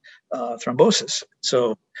thrombosis.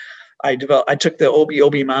 So I took the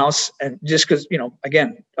OB mouse, and just because,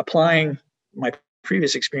 again, applying my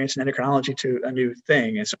previous experience in endocrinology to a new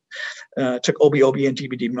thing, and so took OB and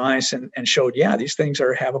DBD mice and showed, these things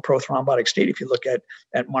have a prothrombotic state if you look at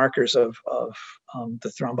markers of the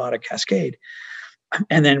thrombotic cascade.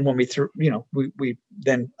 And then when we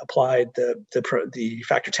then applied the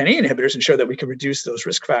factor Xa inhibitors and showed that we could reduce those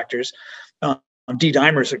risk factors.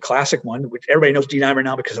 D-dimer is a classic one, which everybody knows D-dimer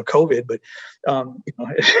now because of COVID, but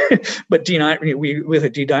but D-dimer, we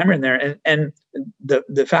had D-dimer in there, and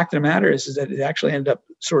the fact of the matter is that it actually ended up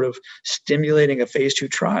sort of stimulating a phase 2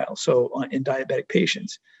 trial. So in diabetic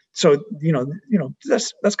patients, so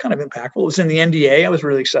that's kind of impactful. It was in the NDA. I was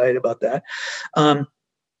really excited about that,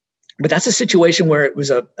 but that's a situation where it was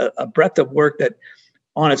a breadth of work that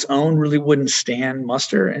on its own really wouldn't stand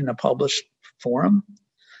muster in a published forum.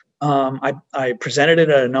 I presented it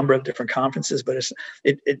at a number of different conferences, but I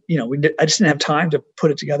just didn't have time to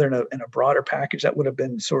put it together in a broader package that would have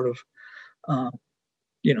been sort of,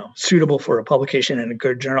 suitable for a publication in a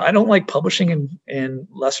good journal. I don't like publishing in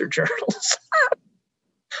lesser journals.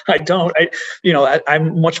 I don't.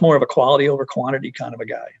 I'm much more of a quality over quantity kind of a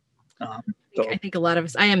guy. I think a lot of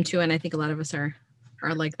us, I am too, and I think a lot of us are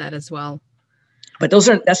like that as well. But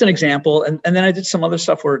that's an example. And then I did some other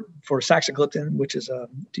stuff for saxagliptin, which is a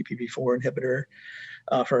DPP4 inhibitor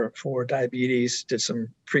for diabetes, did some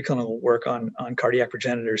preclinical work on cardiac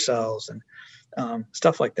progenitor cells and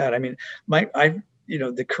stuff like that. I mean, my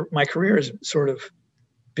career has sort of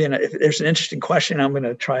been, if there's an interesting question, I'm going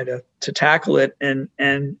to try to tackle it. And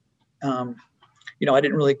I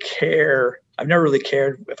didn't really care. I've never really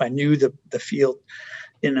cared if I knew the field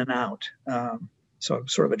in and out. So I'm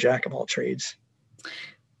sort of a jack of all trades.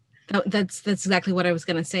 That's exactly what I was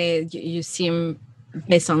going to say. You seem,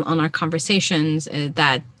 based on our conversations,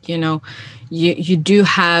 that you do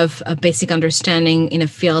have a basic understanding in a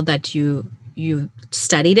field that you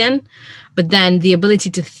studied in, but then the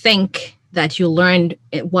ability to think that you learned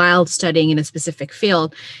while studying in a specific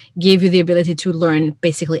field gave you the ability to learn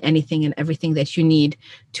basically anything and everything that you need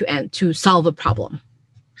to solve a problem.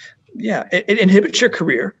 Yeah, it inhibits your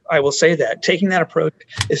career. I will say that. Taking that approach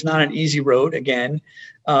is not an easy road. Again,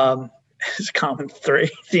 it's a common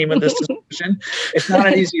theme of this discussion. It's not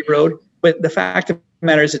an easy road, but the fact of the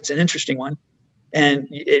matter is it's an interesting one. And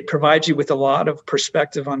it provides you with a lot of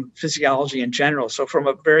perspective on physiology in general. So from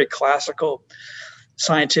a very classical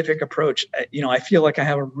scientific approach, I feel like I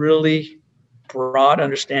have a really broad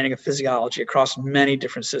understanding of physiology across many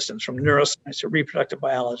different systems, from neuroscience to reproductive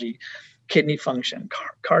biology, kidney function,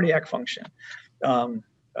 cardiac function,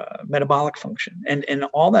 metabolic function, and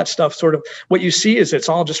all that stuff. Sort of what you see is it's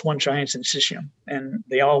all just one giant syncytium, and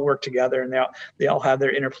they all work together, and they all have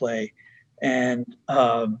their interplay. And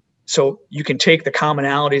so you can take the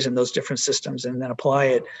commonalities in those different systems and then apply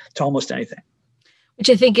it to almost anything. Which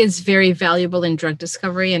I think is very valuable in drug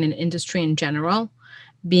discovery and in industry in general.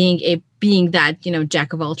 Being that,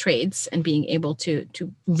 jack of all trades and being able to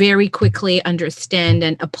very quickly understand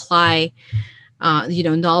and apply,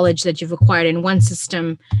 knowledge that you've acquired in one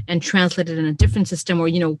system and translate it in a different system, or,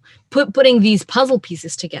 putting these puzzle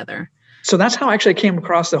pieces together. So that's how I actually came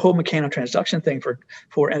across the whole mechanotransduction thing for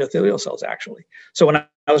endothelial cells, actually. So when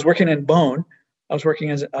I was working in bone,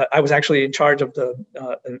 I was actually in charge of the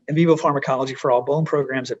in vivo pharmacology for all bone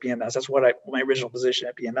programs at BMS. That's what my original position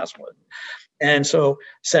at BMS was. And so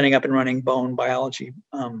setting up and running bone biology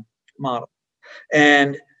model.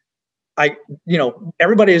 And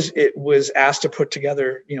everybody was asked to put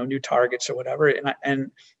together, new targets or whatever.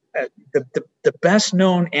 And the best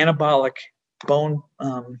known anabolic bone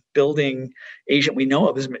building agent we know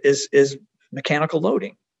of is mechanical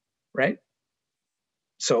loading, right?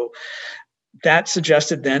 So that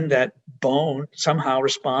suggested then that bone somehow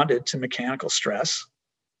responded to mechanical stress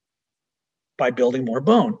by building more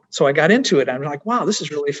bone. So I got into it. I'm like, wow, this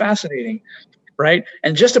is really fascinating, right?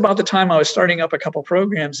 And just about the time I was starting up a couple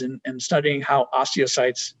programs and studying how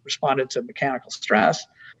osteocytes responded to mechanical stress,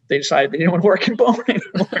 they decided they didn't want to work in bone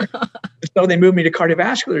anymore. So they moved me to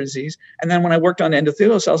cardiovascular disease. And then when I worked on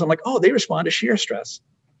endothelial cells, I'm like, oh, they respond to shear stress.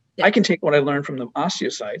 Yeah. I can take what I learned from the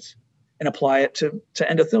osteocytes and apply it to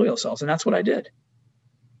endothelial cells. And that's what I did.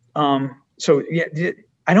 So yeah,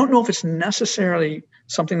 I don't know if it's necessarily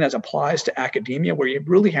something that applies to academia where you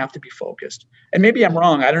really have to be focused. And maybe I'm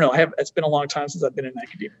wrong. I don't know. It's been a long time since I've been in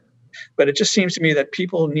academia. But it just seems to me that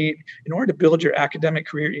people need, in order to build your academic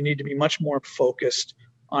career, you need to be much more focused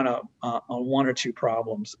on on one or two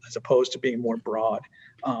problems as opposed to being more broad.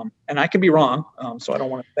 And I can be wrong, so I don't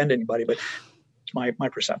want to offend anybody, but it's my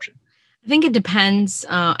perception. I think it depends.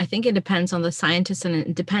 I think it depends on the scientist, and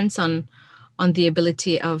it depends on the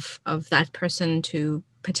ability of that person to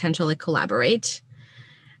potentially collaborate.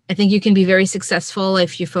 I think you can be very successful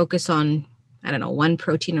if you focus on, I don't know, one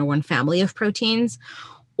protein or one family of proteins,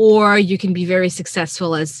 or you can be very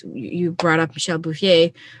successful, as you brought up Michel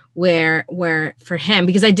Bouvier, where for him,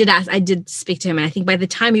 because I did speak to him, and I think by the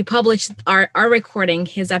time we published our recording,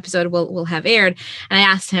 his episode will have aired, and I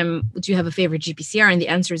asked him, do you have a favorite GPCR? And the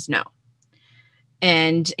answer is no.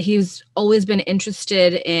 And he's always been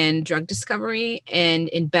interested in drug discovery and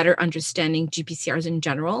in better understanding GPCRs in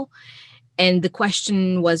general. And the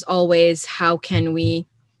question was always, how can we,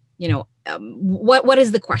 what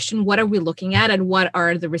is the question? What are we looking at? And what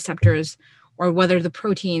are the receptors, or what are the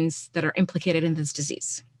proteins that are implicated in this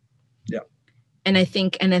disease? Yeah. And I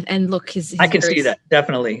think, and look, I can see that,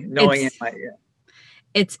 definitely, knowing it.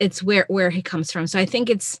 It's where he comes from. So I think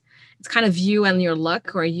it's kind of you and your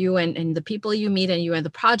luck, or you and the people you meet, and you and the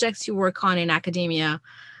projects you work on in academia.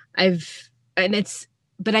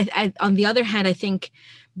 But on the other hand, I think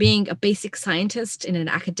being a basic scientist in an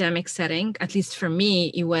academic setting, at least for me,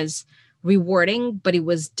 it was rewarding, but it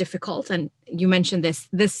was difficult. And you mentioned this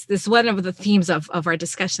one of the themes of our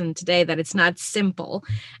discussion today, that it's not simple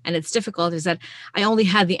and it's difficult, is that I only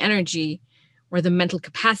had the energy or the mental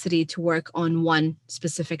capacity to work on one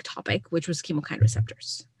specific topic, which was chemokine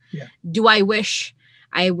receptors. Yeah. Do I wish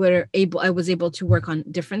I was able to work on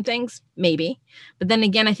different things? Maybe. But then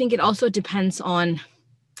again, I think it also depends on,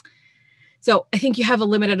 so I think you have a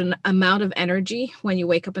limited amount of energy when you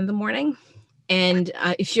wake up in the morning. And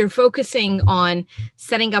if you're focusing on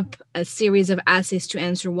setting up a series of assays to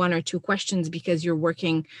answer one or two questions because you're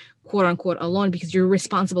working quote unquote alone, because you're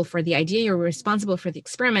responsible for the idea, you're responsible for the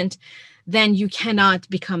experiment, then you cannot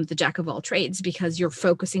become the jack of all trades because you're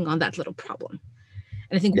focusing on that little problem.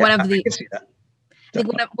 And I think one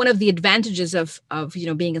of the advantages of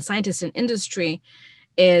being a scientist in industry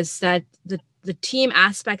is that the team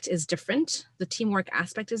aspect is different. The teamwork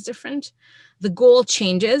aspect is different. The goal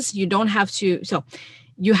changes. You have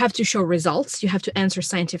to show results. You have to answer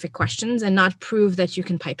scientific questions and not prove that you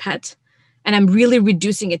can pipette. And I'm really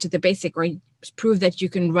reducing it to the basic, or prove that you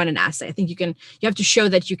can run an assay. I think you have to show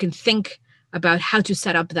that you can think about how to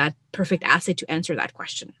set up that perfect assay to answer that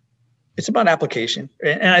question. It's about application.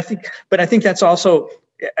 And I think that's also,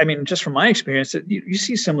 I mean, just from my experience, you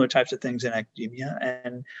see similar types of things in academia,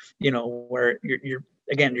 and where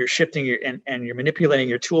you're shifting and you're manipulating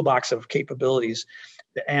your toolbox of capabilities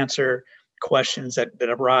to answer questions that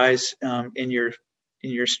arise in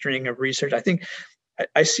your string of research. I think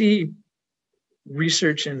I see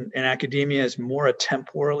research in academia as more a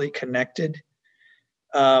temporally connected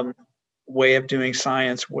way of doing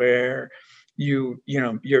science, where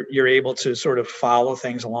you're able to sort of follow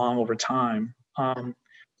things along over time. And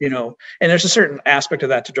there's a certain aspect of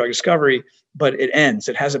that to drug discovery, but it ends.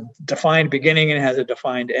 It has a defined beginning and it has a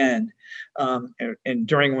defined end. And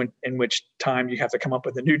during in which time you have to come up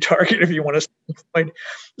with a new target if you want to find,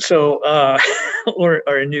 or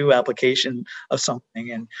a new application of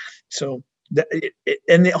something. And so,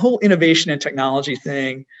 and the whole innovation and technology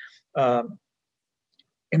thing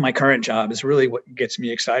in my current job is really what gets me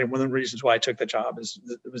excited. One of the reasons why I took the job was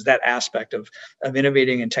that aspect of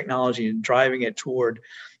innovating in technology and driving it toward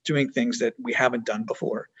doing things that we haven't done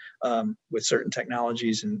before with certain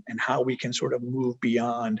technologies, and how we can sort of move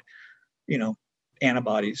beyond,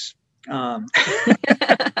 antibodies.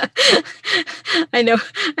 I know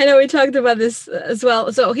we talked about this as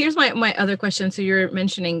well. So here's my other question. So you're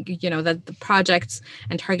mentioning, that the projects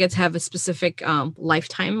and targets have a specific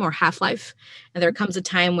lifetime or half-life, and there comes a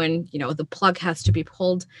time when, the plug has to be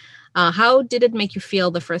pulled. How did it make you feel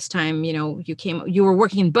the first time, you were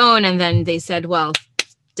working in bone and then they said, well,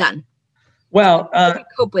 done? Well, how did you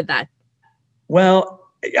cope with that? Well,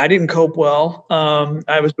 I didn't cope well.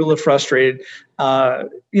 I was a little frustrated, but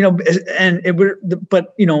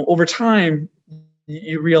over time,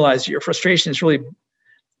 you realize your frustration is really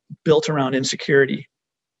built around insecurity,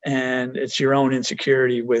 and it's your own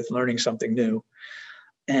insecurity with learning something new.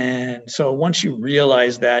 And so once you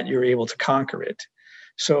realize that, you're able to conquer it.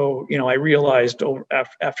 So, I realized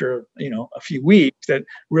after, a few weeks that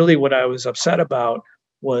really what I was upset about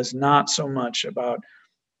was not so much about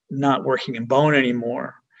not working in bone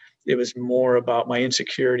anymore. It was more about my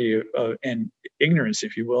insecurity and ignorance,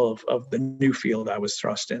 if you will, of the new field I was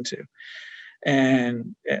thrust into.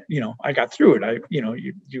 And, I got through it.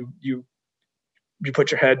 You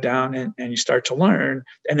put your head down and you start to learn,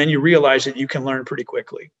 and then you realize that you can learn pretty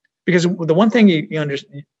quickly. Because the one thing you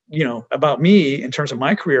understand, about me in terms of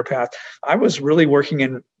my career path, I was really working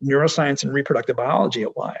in neuroscience and reproductive biology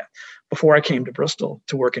at Wyeth before I came to Bristol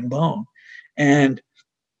to work in bone. And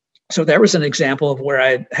so there was an example of where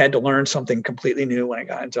I had to learn something completely new when I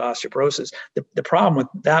got into osteoporosis. The problem with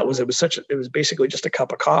that was it was basically just a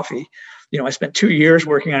cup of coffee. I spent 2 years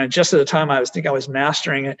working on it just at the time I was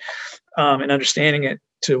mastering it and understanding it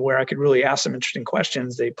to where I could really ask some interesting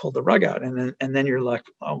questions. They pulled the rug out, and then you're like,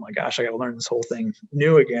 oh my gosh, I got to learn this whole thing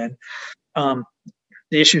new again. The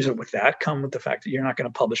issues with that come with the fact that you're not going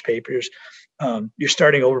to publish papers. You're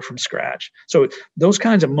starting over from scratch. So those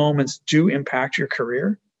kinds of moments do impact your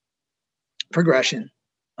career progression.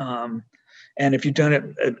 And if you've done it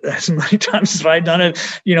as many times as I've done it,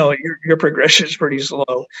 your progression is pretty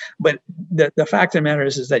slow. But the fact of the matter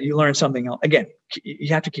is that you learn something else. Again,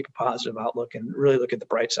 you have to keep a positive outlook and really look at the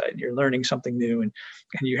bright side. You're learning something new, and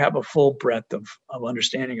you have a full breadth of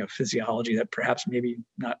understanding of physiology that perhaps maybe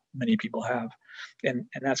not many people have. And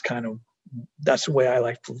that's the way I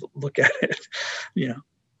like to look at it,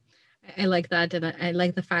 I like that, and I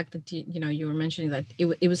like the fact that you were mentioning that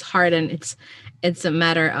it was hard, and it's a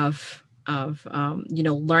matter of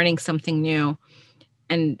learning something new.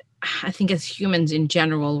 And I think as humans in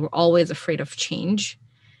general, we're always afraid of change.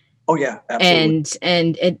 Oh yeah, absolutely.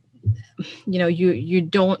 And it,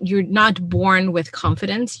 you're not born with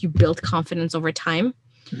confidence. You build confidence over time.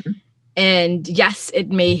 Mm-hmm. And yes, it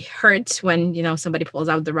may hurt when somebody pulls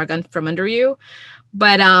out the rug from under you.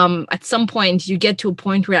 But at some point, you get to a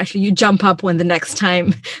point where actually you jump up when the next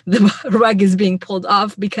time the rug is being pulled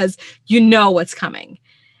off, because you know what's coming.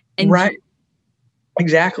 And right.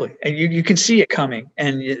 Exactly. And you can see it coming,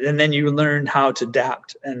 and then you learn how to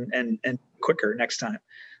adapt and quicker next time.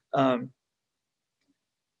 I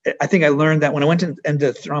think I learned that when I went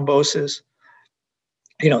into thrombosis,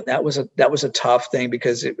 that was a tough thing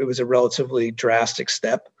because it was a relatively drastic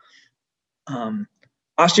step.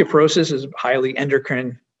 Osteoporosis is highly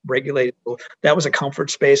endocrine regulated. That was a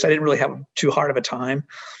comfort space. I didn't really have too hard of a time.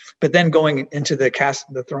 But then going into the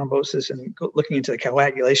thrombosis and looking into the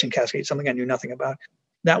coagulation cascade, something I knew nothing about,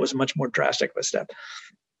 that was much more drastic of a step.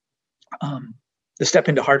 The step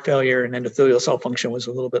into heart failure and endothelial cell function was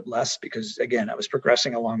a little bit less because, again, I was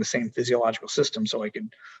progressing along the same physiological system. So I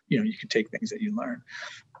could, you could take things that you learn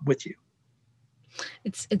with you.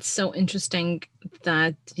 It's so interesting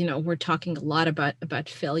that, we're talking a lot about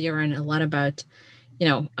failure and a lot about,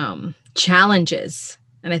 challenges.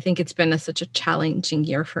 And I think it's been such a challenging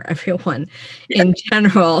year for everyone in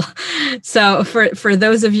general. So for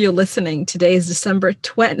those of you listening, today is December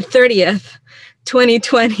 30th,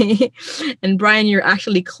 2020. And Brian, you're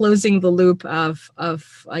actually closing the loop of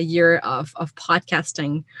a year of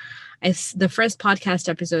podcasting. The first podcast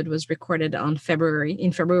episode was recorded in February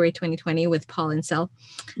 2020 with Paul Insel.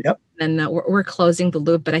 Yep. And we're closing the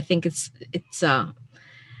loop, but I think it's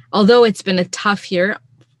although it's been a tough year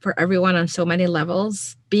for everyone on so many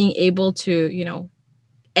levels, being able to,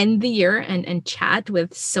 end the year and chat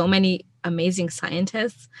with so many amazing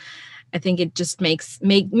scientists, I think it just made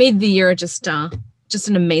the year just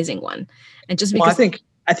an amazing one. And just because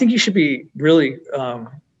I think you should be really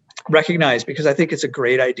recognized, because I think it's a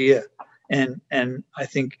great idea. And I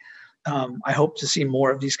think I hope to see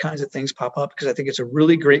more of these kinds of things pop up, because I think it's a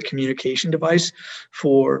really great communication device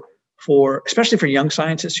for especially for young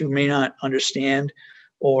scientists who may not understand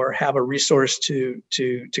or have a resource to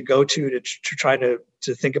go to try to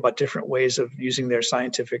think about different ways of using their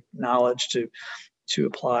scientific knowledge to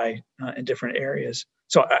apply in different areas.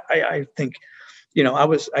 So I think, I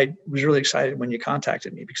was really excited when you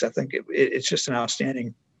contacted me, because I think it's just an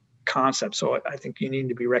outstanding concept. So I think you need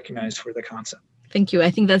to be recognized for the concept. Thank you.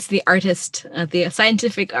 I think that's the artist, the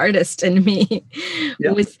scientific artist in me.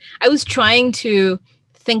 Yeah. I was trying to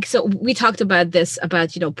think. So we talked about this,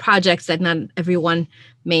 about, projects that not everyone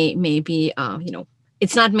may be,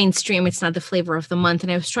 it's not mainstream. It's not the flavor of the month.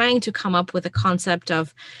 And I was trying to come up with a concept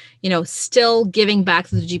of, still giving back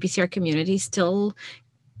to the GPCR community, still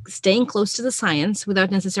staying close to the science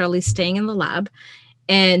without necessarily staying in the lab.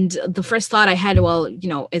 And the first thought I had, well,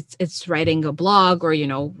 it's writing a blog or,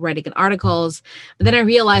 writing articles. But then I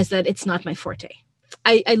realized that it's not my forte.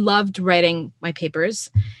 I loved writing my papers.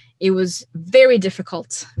 It was very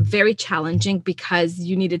difficult, very challenging because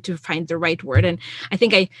you needed to find the right word. And I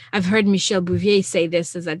think I've heard Michel Bouvier say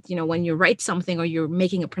this, is that, when you write something or you're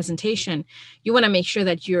making a presentation, you want to make sure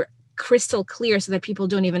that you're crystal clear so that people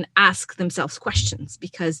don't even ask themselves questions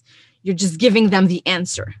because you're just giving them the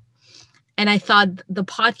answer. And I thought the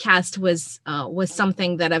podcast was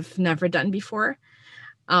something that I've never done before.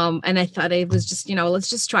 And I thought it was just, let's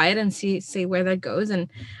just try it and see where that goes. And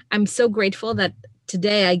I'm so grateful that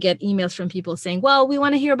today I get emails from people saying, well, we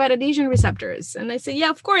want to hear about adhesion receptors. And I say, yeah,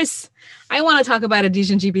 of course, I want to talk about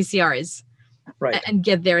adhesion GPCRs. Right. And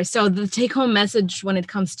get there. So the take-home message when it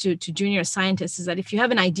comes to junior scientists is that if you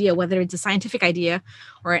have an idea, whether it's a scientific idea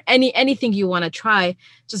or anything you want to try,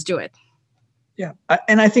 just do it. Yeah.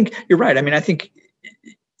 And I think you're right. I mean, I think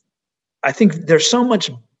there's so much,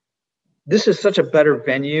 this is such a better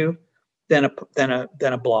venue than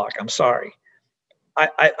a blog. I'm sorry.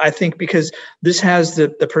 I think because this has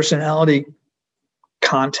the personality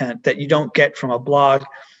content that you don't get from a blog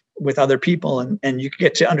with other people, and you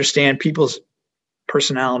get to understand people's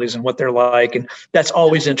personalities and what they're like, and that's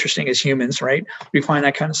always interesting as humans, right? We find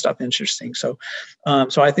that kind of stuff interesting. So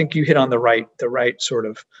I think you hit on the right sort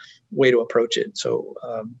of way to approach it. So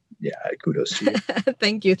yeah, kudos to you.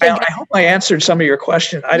 Thank you. I hope I answered some of your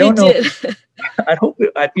question. I don't know. I hope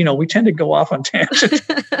we tend to go off on tangents.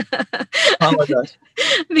 I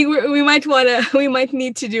think we might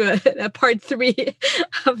need to do a part 3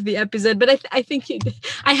 of the episode. But I think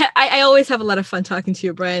I always have a lot of fun talking to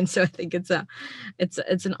you, Brian. So I think it's an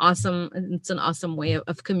awesome way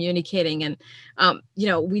of communicating. And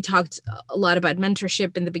we talked a lot about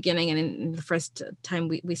mentorship in the beginning and in the first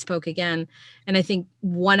time we spoke again. And I think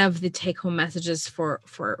one of the take-home messages for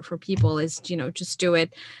people is just do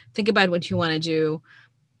it. Think about what you want to do.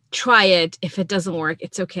 Try it. If it doesn't work,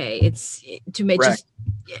 it's okay. It's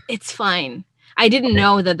fine. I didn't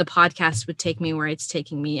know that the podcast would take me where it's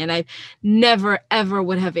taking me. And I never, ever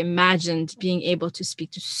would have imagined being able to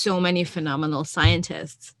speak to so many phenomenal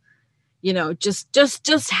scientists.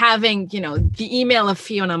 Just having, the email of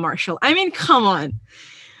Fiona Marshall. I mean, come on.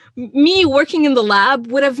 Me working in the lab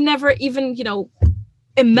would have never even,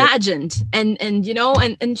 imagined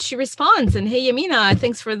and she responds and, hey, Yamina,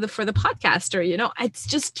 thanks for the podcast, or it's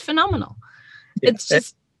just phenomenal. Yeah. It's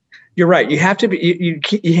just, you're right. You have to be, you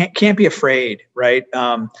can't be afraid, right?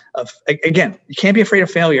 Again, you can't be afraid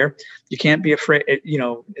of failure. You can't be afraid,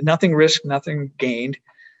 nothing risked, nothing gained,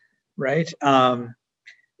 right?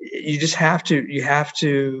 You just have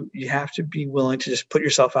to be willing to just put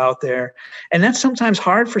yourself out there. And that's sometimes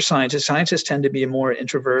hard for scientists. Scientists tend to be more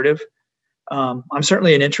introverted. I'm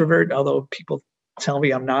certainly an introvert, although people tell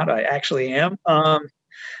me I'm not. I actually am.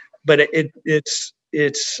 But it's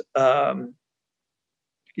putting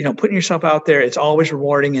yourself out there. It's always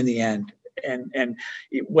rewarding in the end. And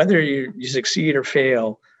whether you succeed or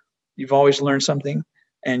fail, you've always learned something,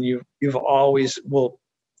 and you've always will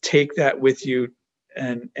take that with you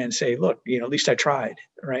and say, look, at least I tried,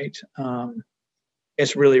 right?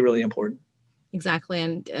 It's really, really important. Exactly.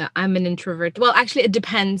 And I'm an introvert. Well, actually, it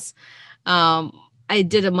depends. I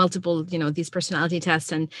did a multiple, these personality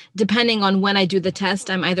tests, and depending on when I do the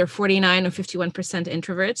test, I'm either 49 or 51%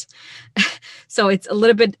 introvert. So it's a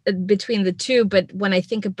little bit between the two. But when I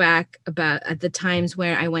think back about at the times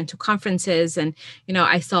where I went to conferences and,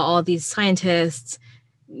 I saw all these scientists,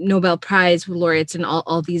 Nobel Prize laureates, and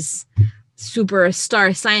all these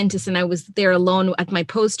superstar scientists, and I was there alone at my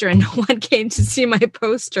poster and no one came to see my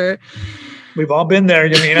poster. We've all been there,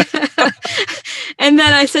 Yamina. And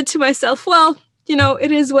then I said to myself, well,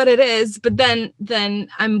 it is what it is. But then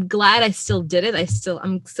I'm glad I still did it.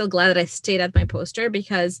 I'm still glad that I stayed at my poster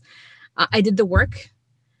because I did the work.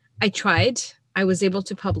 I tried. I was able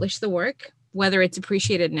to publish the work, whether it's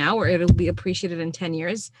appreciated now or it'll be appreciated in 10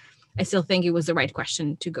 years. I still think it was the right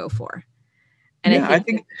question to go for. And yeah, I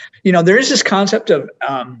think there is this concept of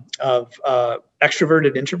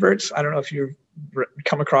extroverted introverts. I don't know if you've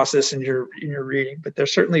come across this in your reading, but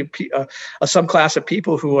there's certainly a subclass of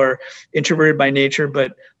people who are introverted by nature,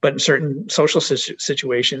 but in certain social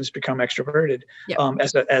situations become extroverted. Yep.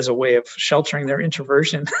 As a way of sheltering their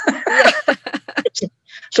introversion.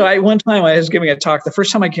 So one time I was giving a talk. The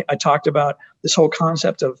first time I talked about this whole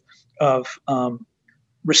concept of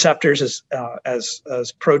receptors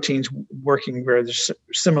as proteins working very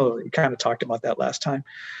similarly. We kind of talked about that last time.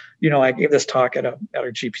 I gave this talk at our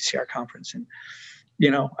GPCR conference, and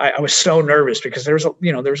I was so nervous because there was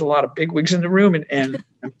a lot of bigwigs in the room, and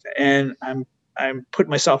I'm putting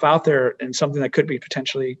myself out there in something that could be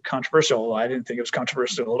potentially controversial. I didn't think it was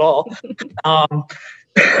controversial at all.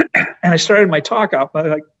 And I started my talk off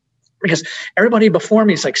because everybody before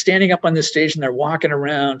me is like standing up on this stage and they're walking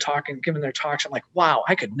around talking, giving their talks. I'm like, wow,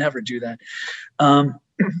 I could never do that. And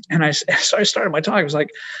I started my talk. I was like,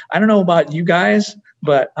 I don't know about you guys,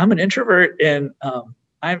 but I'm an introvert, and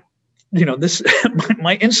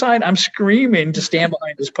my inside, I'm screaming to stand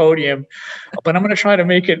behind this podium, but I'm going to try to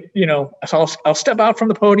make it, I'll step out from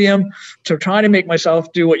the podium to try to make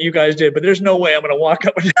myself do what you guys did, but there's no way I'm going to walk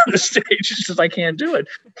up and down the stage. It's just, I can't do it.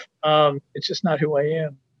 It's just not who I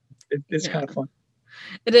am. It's kind of fun.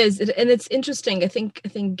 It is. And it's interesting. I think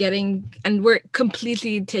and we're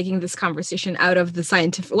completely taking this conversation out of the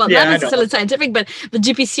scientific, not necessarily scientific, but the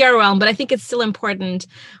GPCR realm, but I think it's still important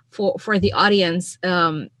for the audience.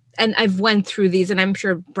 And I've went through these, and I'm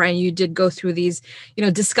sure, Brian, you did go through these,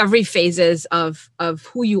 discovery phases of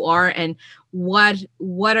who you are and what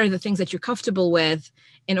are the things that you're comfortable with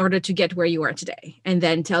in order to get where you are today. And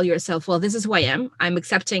then tell yourself, well, this is who I am. I'm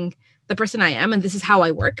accepting the person I am, and this is how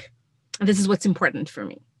I work. And this is what's important for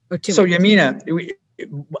me. So, Yamina,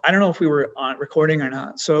 I don't know if we were on recording or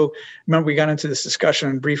not. So remember, we got into this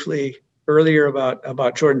discussion briefly earlier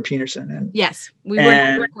about Jordan Peterson. And yes, we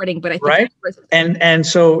weren't recording, but I think right. And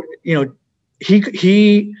so,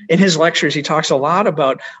 he in his lectures, he talks a lot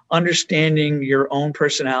about understanding your own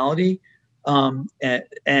personality,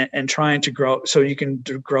 and trying to grow so you can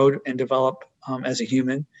grow and develop as a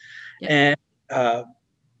human, and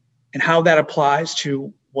how that applies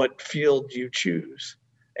to what field you choose.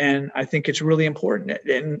 And I think it's really important,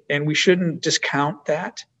 and we shouldn't discount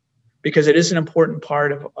that, because it is an important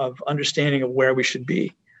part of understanding of where we should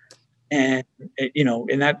be. And,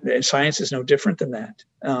 and science is no different than that.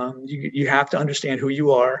 You have to understand who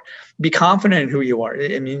you are, be confident in who you are.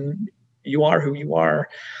 I mean, you are who you are,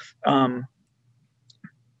 and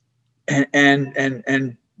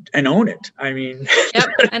own it. I mean,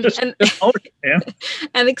 and own it,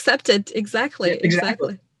 and accept it. Exactly.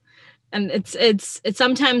 And it's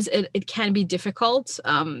sometimes it can be difficult.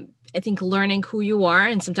 I think learning who you are,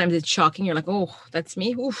 and sometimes it's shocking. You're like, oh, that's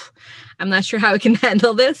me. Oof, I'm not sure how I can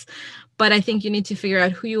handle this. But I think you need to figure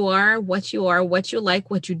out who you are, what you like,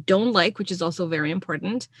 what you don't like, which is also very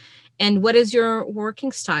important. And what is your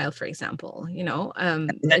working style, for example, and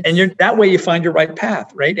that way you find your right path.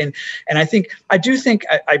 Right. And I do think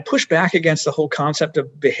I push back against the whole concept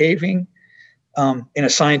of behaving in a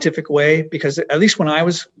scientific way, because at least when I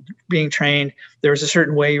was being trained, there was a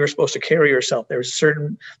certain way you were supposed to carry yourself. There were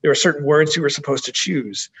certain words you were supposed to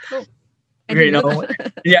choose. Cool.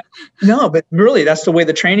 Yeah, no, but really that's the way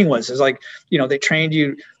the training was. Is like, they trained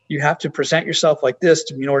you have to present yourself like this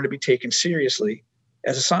in order to be taken seriously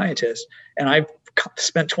as a scientist. And I've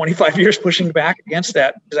spent 25 years pushing back against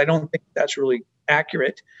that, because I don't think that's really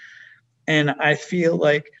accurate. And I feel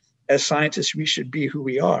like as scientists, we should be who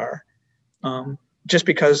we are. Just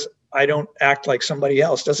because I don't act like somebody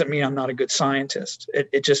else doesn't mean I'm not a good scientist.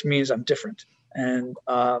 It just means I'm different. And,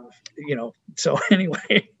 so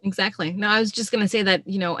anyway. Exactly. No, I was just going to say that,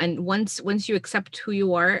 and once you accept who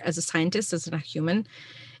you are as a scientist, as a human,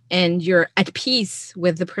 and you're at peace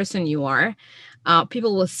with the person you are,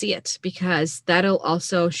 people will see it, because that'll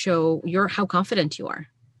also show how confident you are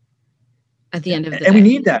at the end of the day. And we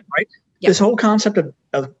need that, right? Yeah. This whole concept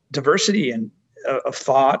of diversity and of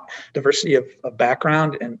thought, diversity of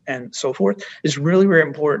background, and so forth is really, very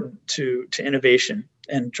important to innovation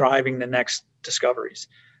and driving the next discoveries.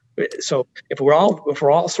 So if we're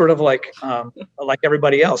all sort of like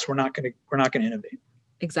everybody else, we're not going to innovate.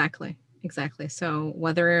 Exactly. So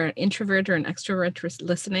whether you're an introvert or an extrovert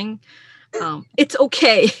listening, it's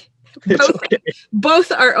okay.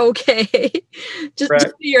 Both are okay. Just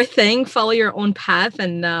do your thing, follow your own path,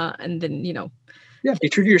 and then be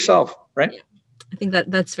true to yourself, right? Yeah. I think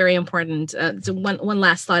that's very important. So one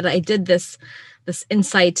last thought. I did this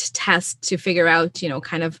insight test to figure out,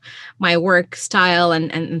 kind of my work style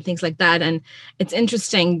and things like that. And it's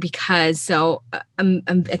interesting because I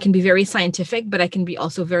can be very scientific, but I can be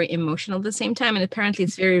also very emotional at the same time. And apparently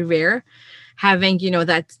it's very rare having,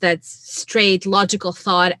 that straight logical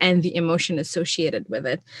thought and the emotion associated with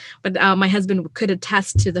it. But my husband could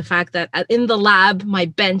attest to the fact that in the lab, my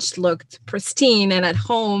bench looked pristine, and at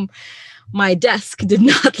home, my desk did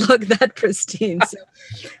not look that pristine. So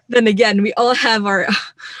then again, we all have our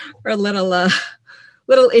little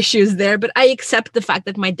little issues there, but I accept the fact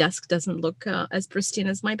that my desk doesn't look as pristine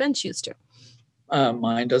as my bench used to.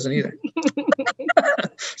 Mine doesn't either.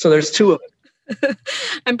 So there's two of it.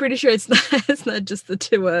 I'm pretty sure it's not just the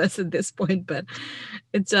two of us at this point, but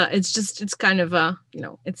it's kind of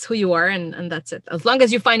it's who you are, and that's it. As long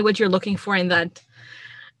as you find what you're looking for in that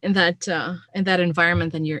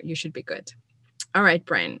environment, then you should be good. All right,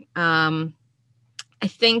 Brian. I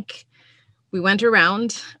think we went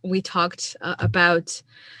around. We talked about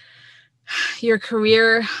your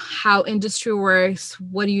career, how industry works,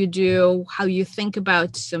 what do you do, how you think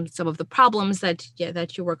about some of the problems that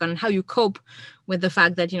you work on, and how you cope with the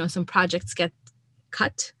fact that some projects get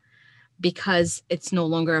cut because it's no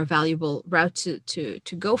longer a valuable route to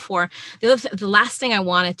go for. The last thing I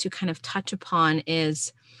wanted to kind of touch upon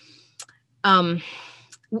is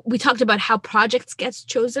we talked about how projects get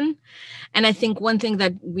chosen. And I think one thing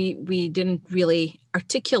that we didn't really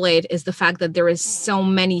articulate is the fact that there is so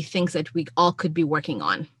many things that we all could be working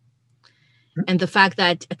on. And the fact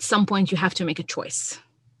that at some point you have to make a choice.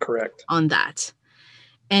 Correct. On that.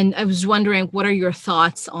 And I was wondering, what are your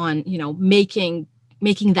thoughts on, making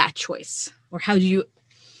that choice? Or how do you...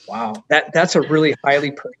 Wow, that's a really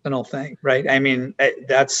highly personal thing, right? I mean,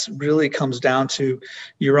 that's really comes down to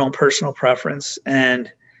your own personal preference and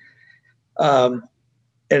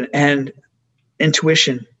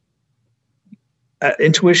intuition.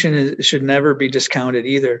 Intuition should never be discounted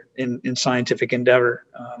either in scientific endeavor.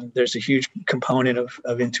 There's a huge component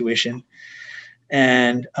of intuition.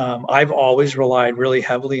 And I've always relied really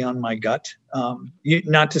heavily on my gut.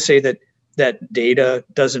 Not to say that data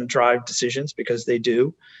doesn't drive decisions, because they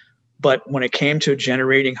do. But when it came to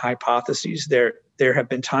generating hypotheses, there have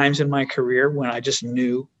been times in my career when I just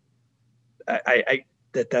knew that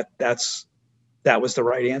was the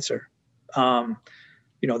right answer. The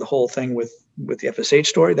whole thing with the FSH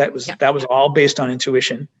story, that was all based on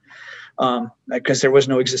intuition, because there was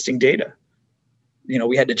no existing data.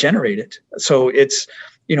 We had to generate it. So it's,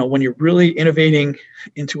 when you're really innovating,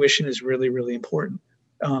 intuition is really, really important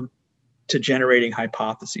to generating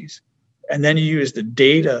hypotheses. And then you use the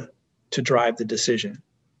data to drive the decision,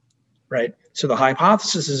 right? So the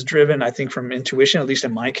hypothesis is driven, I think, from intuition, at least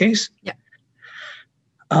in my case. Yeah.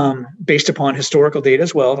 Based upon historical data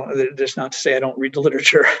as well. That's not to say I don't read the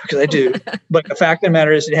literature, because I do. But the fact of the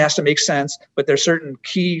matter is it has to make sense. But there's certain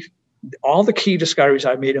all the key discoveries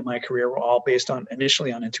I've made in my career were all based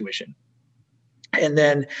initially on intuition. And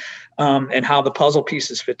then, and how the puzzle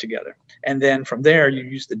pieces fit together. And then from there, you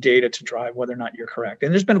use the data to drive whether or not you're correct.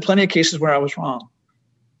 And there's been plenty of cases where I was wrong.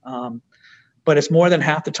 But it's more than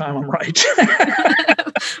half the time I'm right.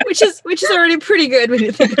 which is already pretty good when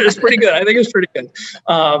you think about it. It's pretty good. I think it's pretty good.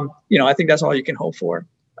 I think that's all you can hope for.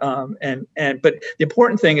 But the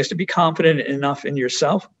important thing is to be confident enough in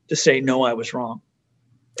yourself to say, no, I was wrong.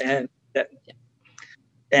 And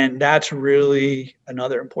that's really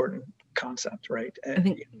another important concept, right? I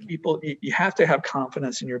think you have to have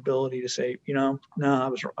confidence in your ability to say, no, I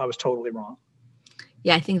was totally wrong.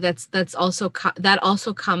 Yeah, I think that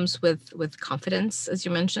also comes with confidence, as you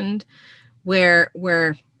mentioned, where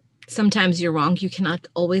sometimes you're wrong. You cannot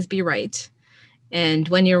always be right, and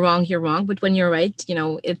when you're wrong, you're wrong. But when you're right,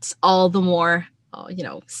 it's all the more,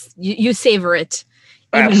 you savor it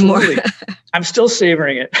even Absolutely. more. I'm still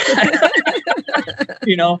savoring it.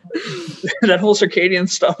 That whole circadian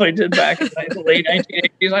stuff I did back in the late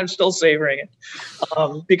 1980s, I'm still savoring it.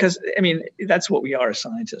 Because that's what we are as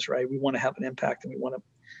scientists, right? We want to have an impact, and we want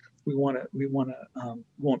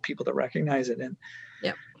people to recognize it. And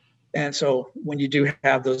yeah. And so when you do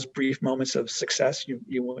have those brief moments of success,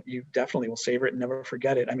 you definitely will savor it and never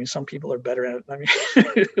forget it. Some people are better at it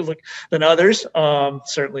than others.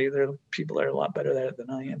 Certainly there are people that are a lot better at it than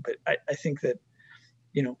I am. But I think that,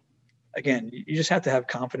 again, you just have to have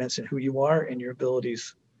confidence in who you are and your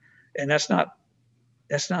abilities. And that's not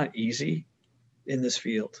easy in this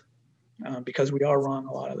field, because we are wrong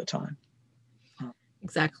a lot of the time.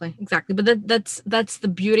 Exactly. But that's the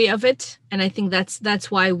beauty of it. And I think that's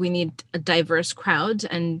why we need a diverse crowd,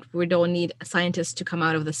 and we don't need scientists to come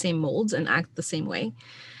out of the same molds and act the same way.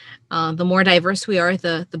 The more diverse we are,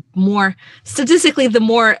 the more, statistically, the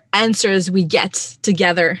more answers we get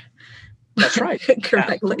together. That's right.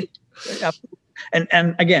 Correctly. Absolutely.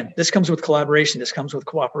 And again, this comes with collaboration. This comes with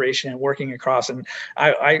cooperation and working across. And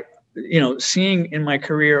I seeing in my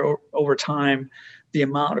career over time, the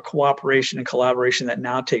amount of cooperation and collaboration that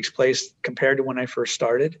now takes place compared to when I first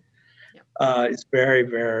started, it's very,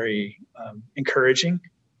 very encouraging.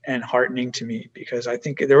 and heartening to me, because I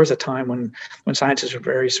think there was a time when scientists were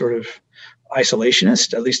very sort of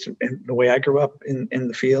isolationist, at least in the way I grew up in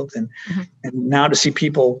the field. And now to see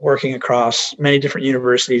people working across many different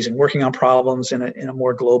universities and working on problems in a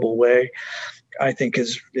more global way, I think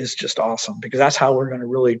is just awesome, because that's how we're going to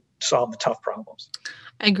really solve the tough problems.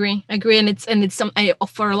 I agree. And it's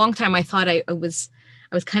for a long time, I thought I was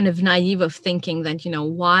kind of naive of thinking that,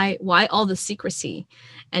 why all the secrecy,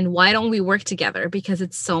 and why don't we work together? Because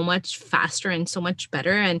it's so much faster and so much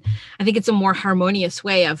better. And I think it's a more harmonious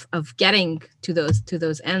way of getting to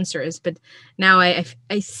those answers. But now I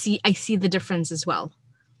see the difference as well.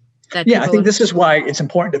 I think this is why it's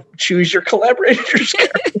important to choose your collaborators.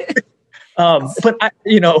 But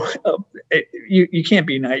you can't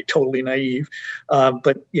be totally naive,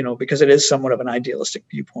 but because it is somewhat of an idealistic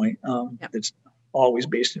viewpoint. It's always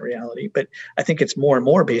based in reality, but I think it's more and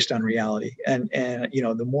more based on reality. And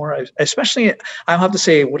the more especially I'll have to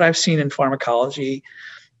say, what I've seen in pharmacology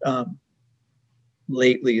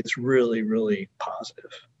lately, it's really, really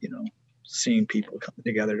positive. Seeing people coming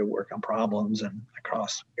together to work on problems and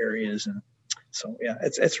across areas, and so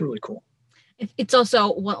it's really cool. It's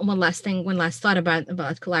also one last thought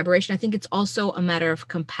about collaboration. I think it's also a matter of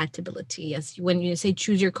compatibility. As when you say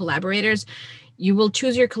choose your collaborators, you will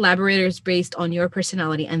choose your collaborators based on your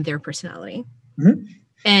personality and their personality. Mm-hmm.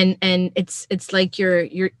 And it's like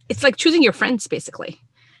it's like choosing your friends, basically,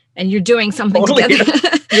 and you're doing something together.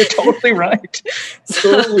 Yeah. You're totally right.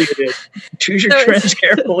 Totally it is. Choose your friends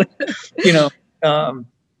carefully. You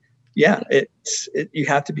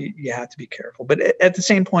have to be careful, but at the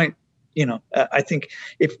same point, I think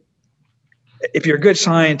if you're a good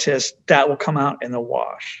scientist, that will come out in the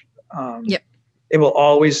wash. It will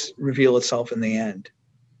always reveal itself in the end.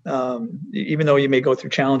 Even though you may go through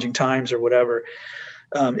challenging times or whatever,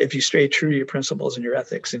 if you stay true to your principles and your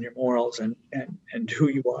ethics and your morals and who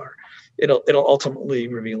you are, it'll ultimately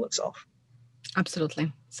reveal itself.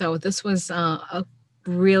 Absolutely. So this was a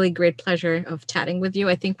really great pleasure of chatting with you.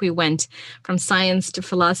 I think we went from science to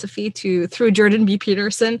philosophy through Jordan B.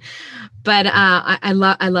 Peterson, but I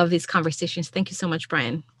love these conversations. Thank you so much,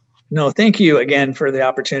 Brian. No, thank you again for the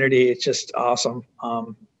opportunity. It's just awesome.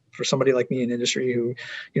 For somebody like me in industry who,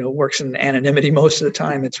 works in anonymity most of the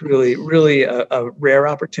time, it's really, really a rare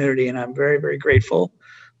opportunity, and I'm very, very grateful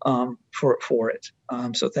for it.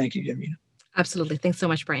 So thank you, Yamina. Absolutely. Thanks so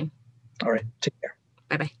much, Brian. All right. Take care.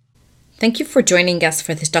 Bye-bye. Thank you for joining us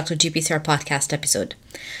for this Dr. GPCR podcast episode.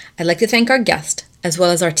 I'd like to thank our guest, as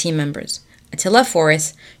well as our team members, Attila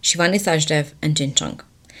Forrest, Shivani Sajdev, and Jin Chung.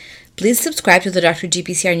 Please subscribe to the Dr.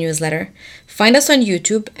 GPCR newsletter, find us on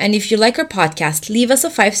YouTube, and if you like our podcast, leave us a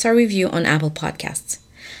 5-star review on Apple Podcasts.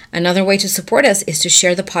 Another way to support us is to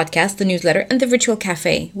share the podcast, the newsletter, and the virtual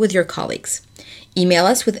cafe with your colleagues. Email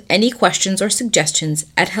us with any questions or suggestions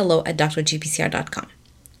at hello@drgpcr.com.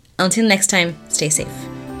 Until next time, stay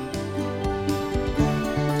safe.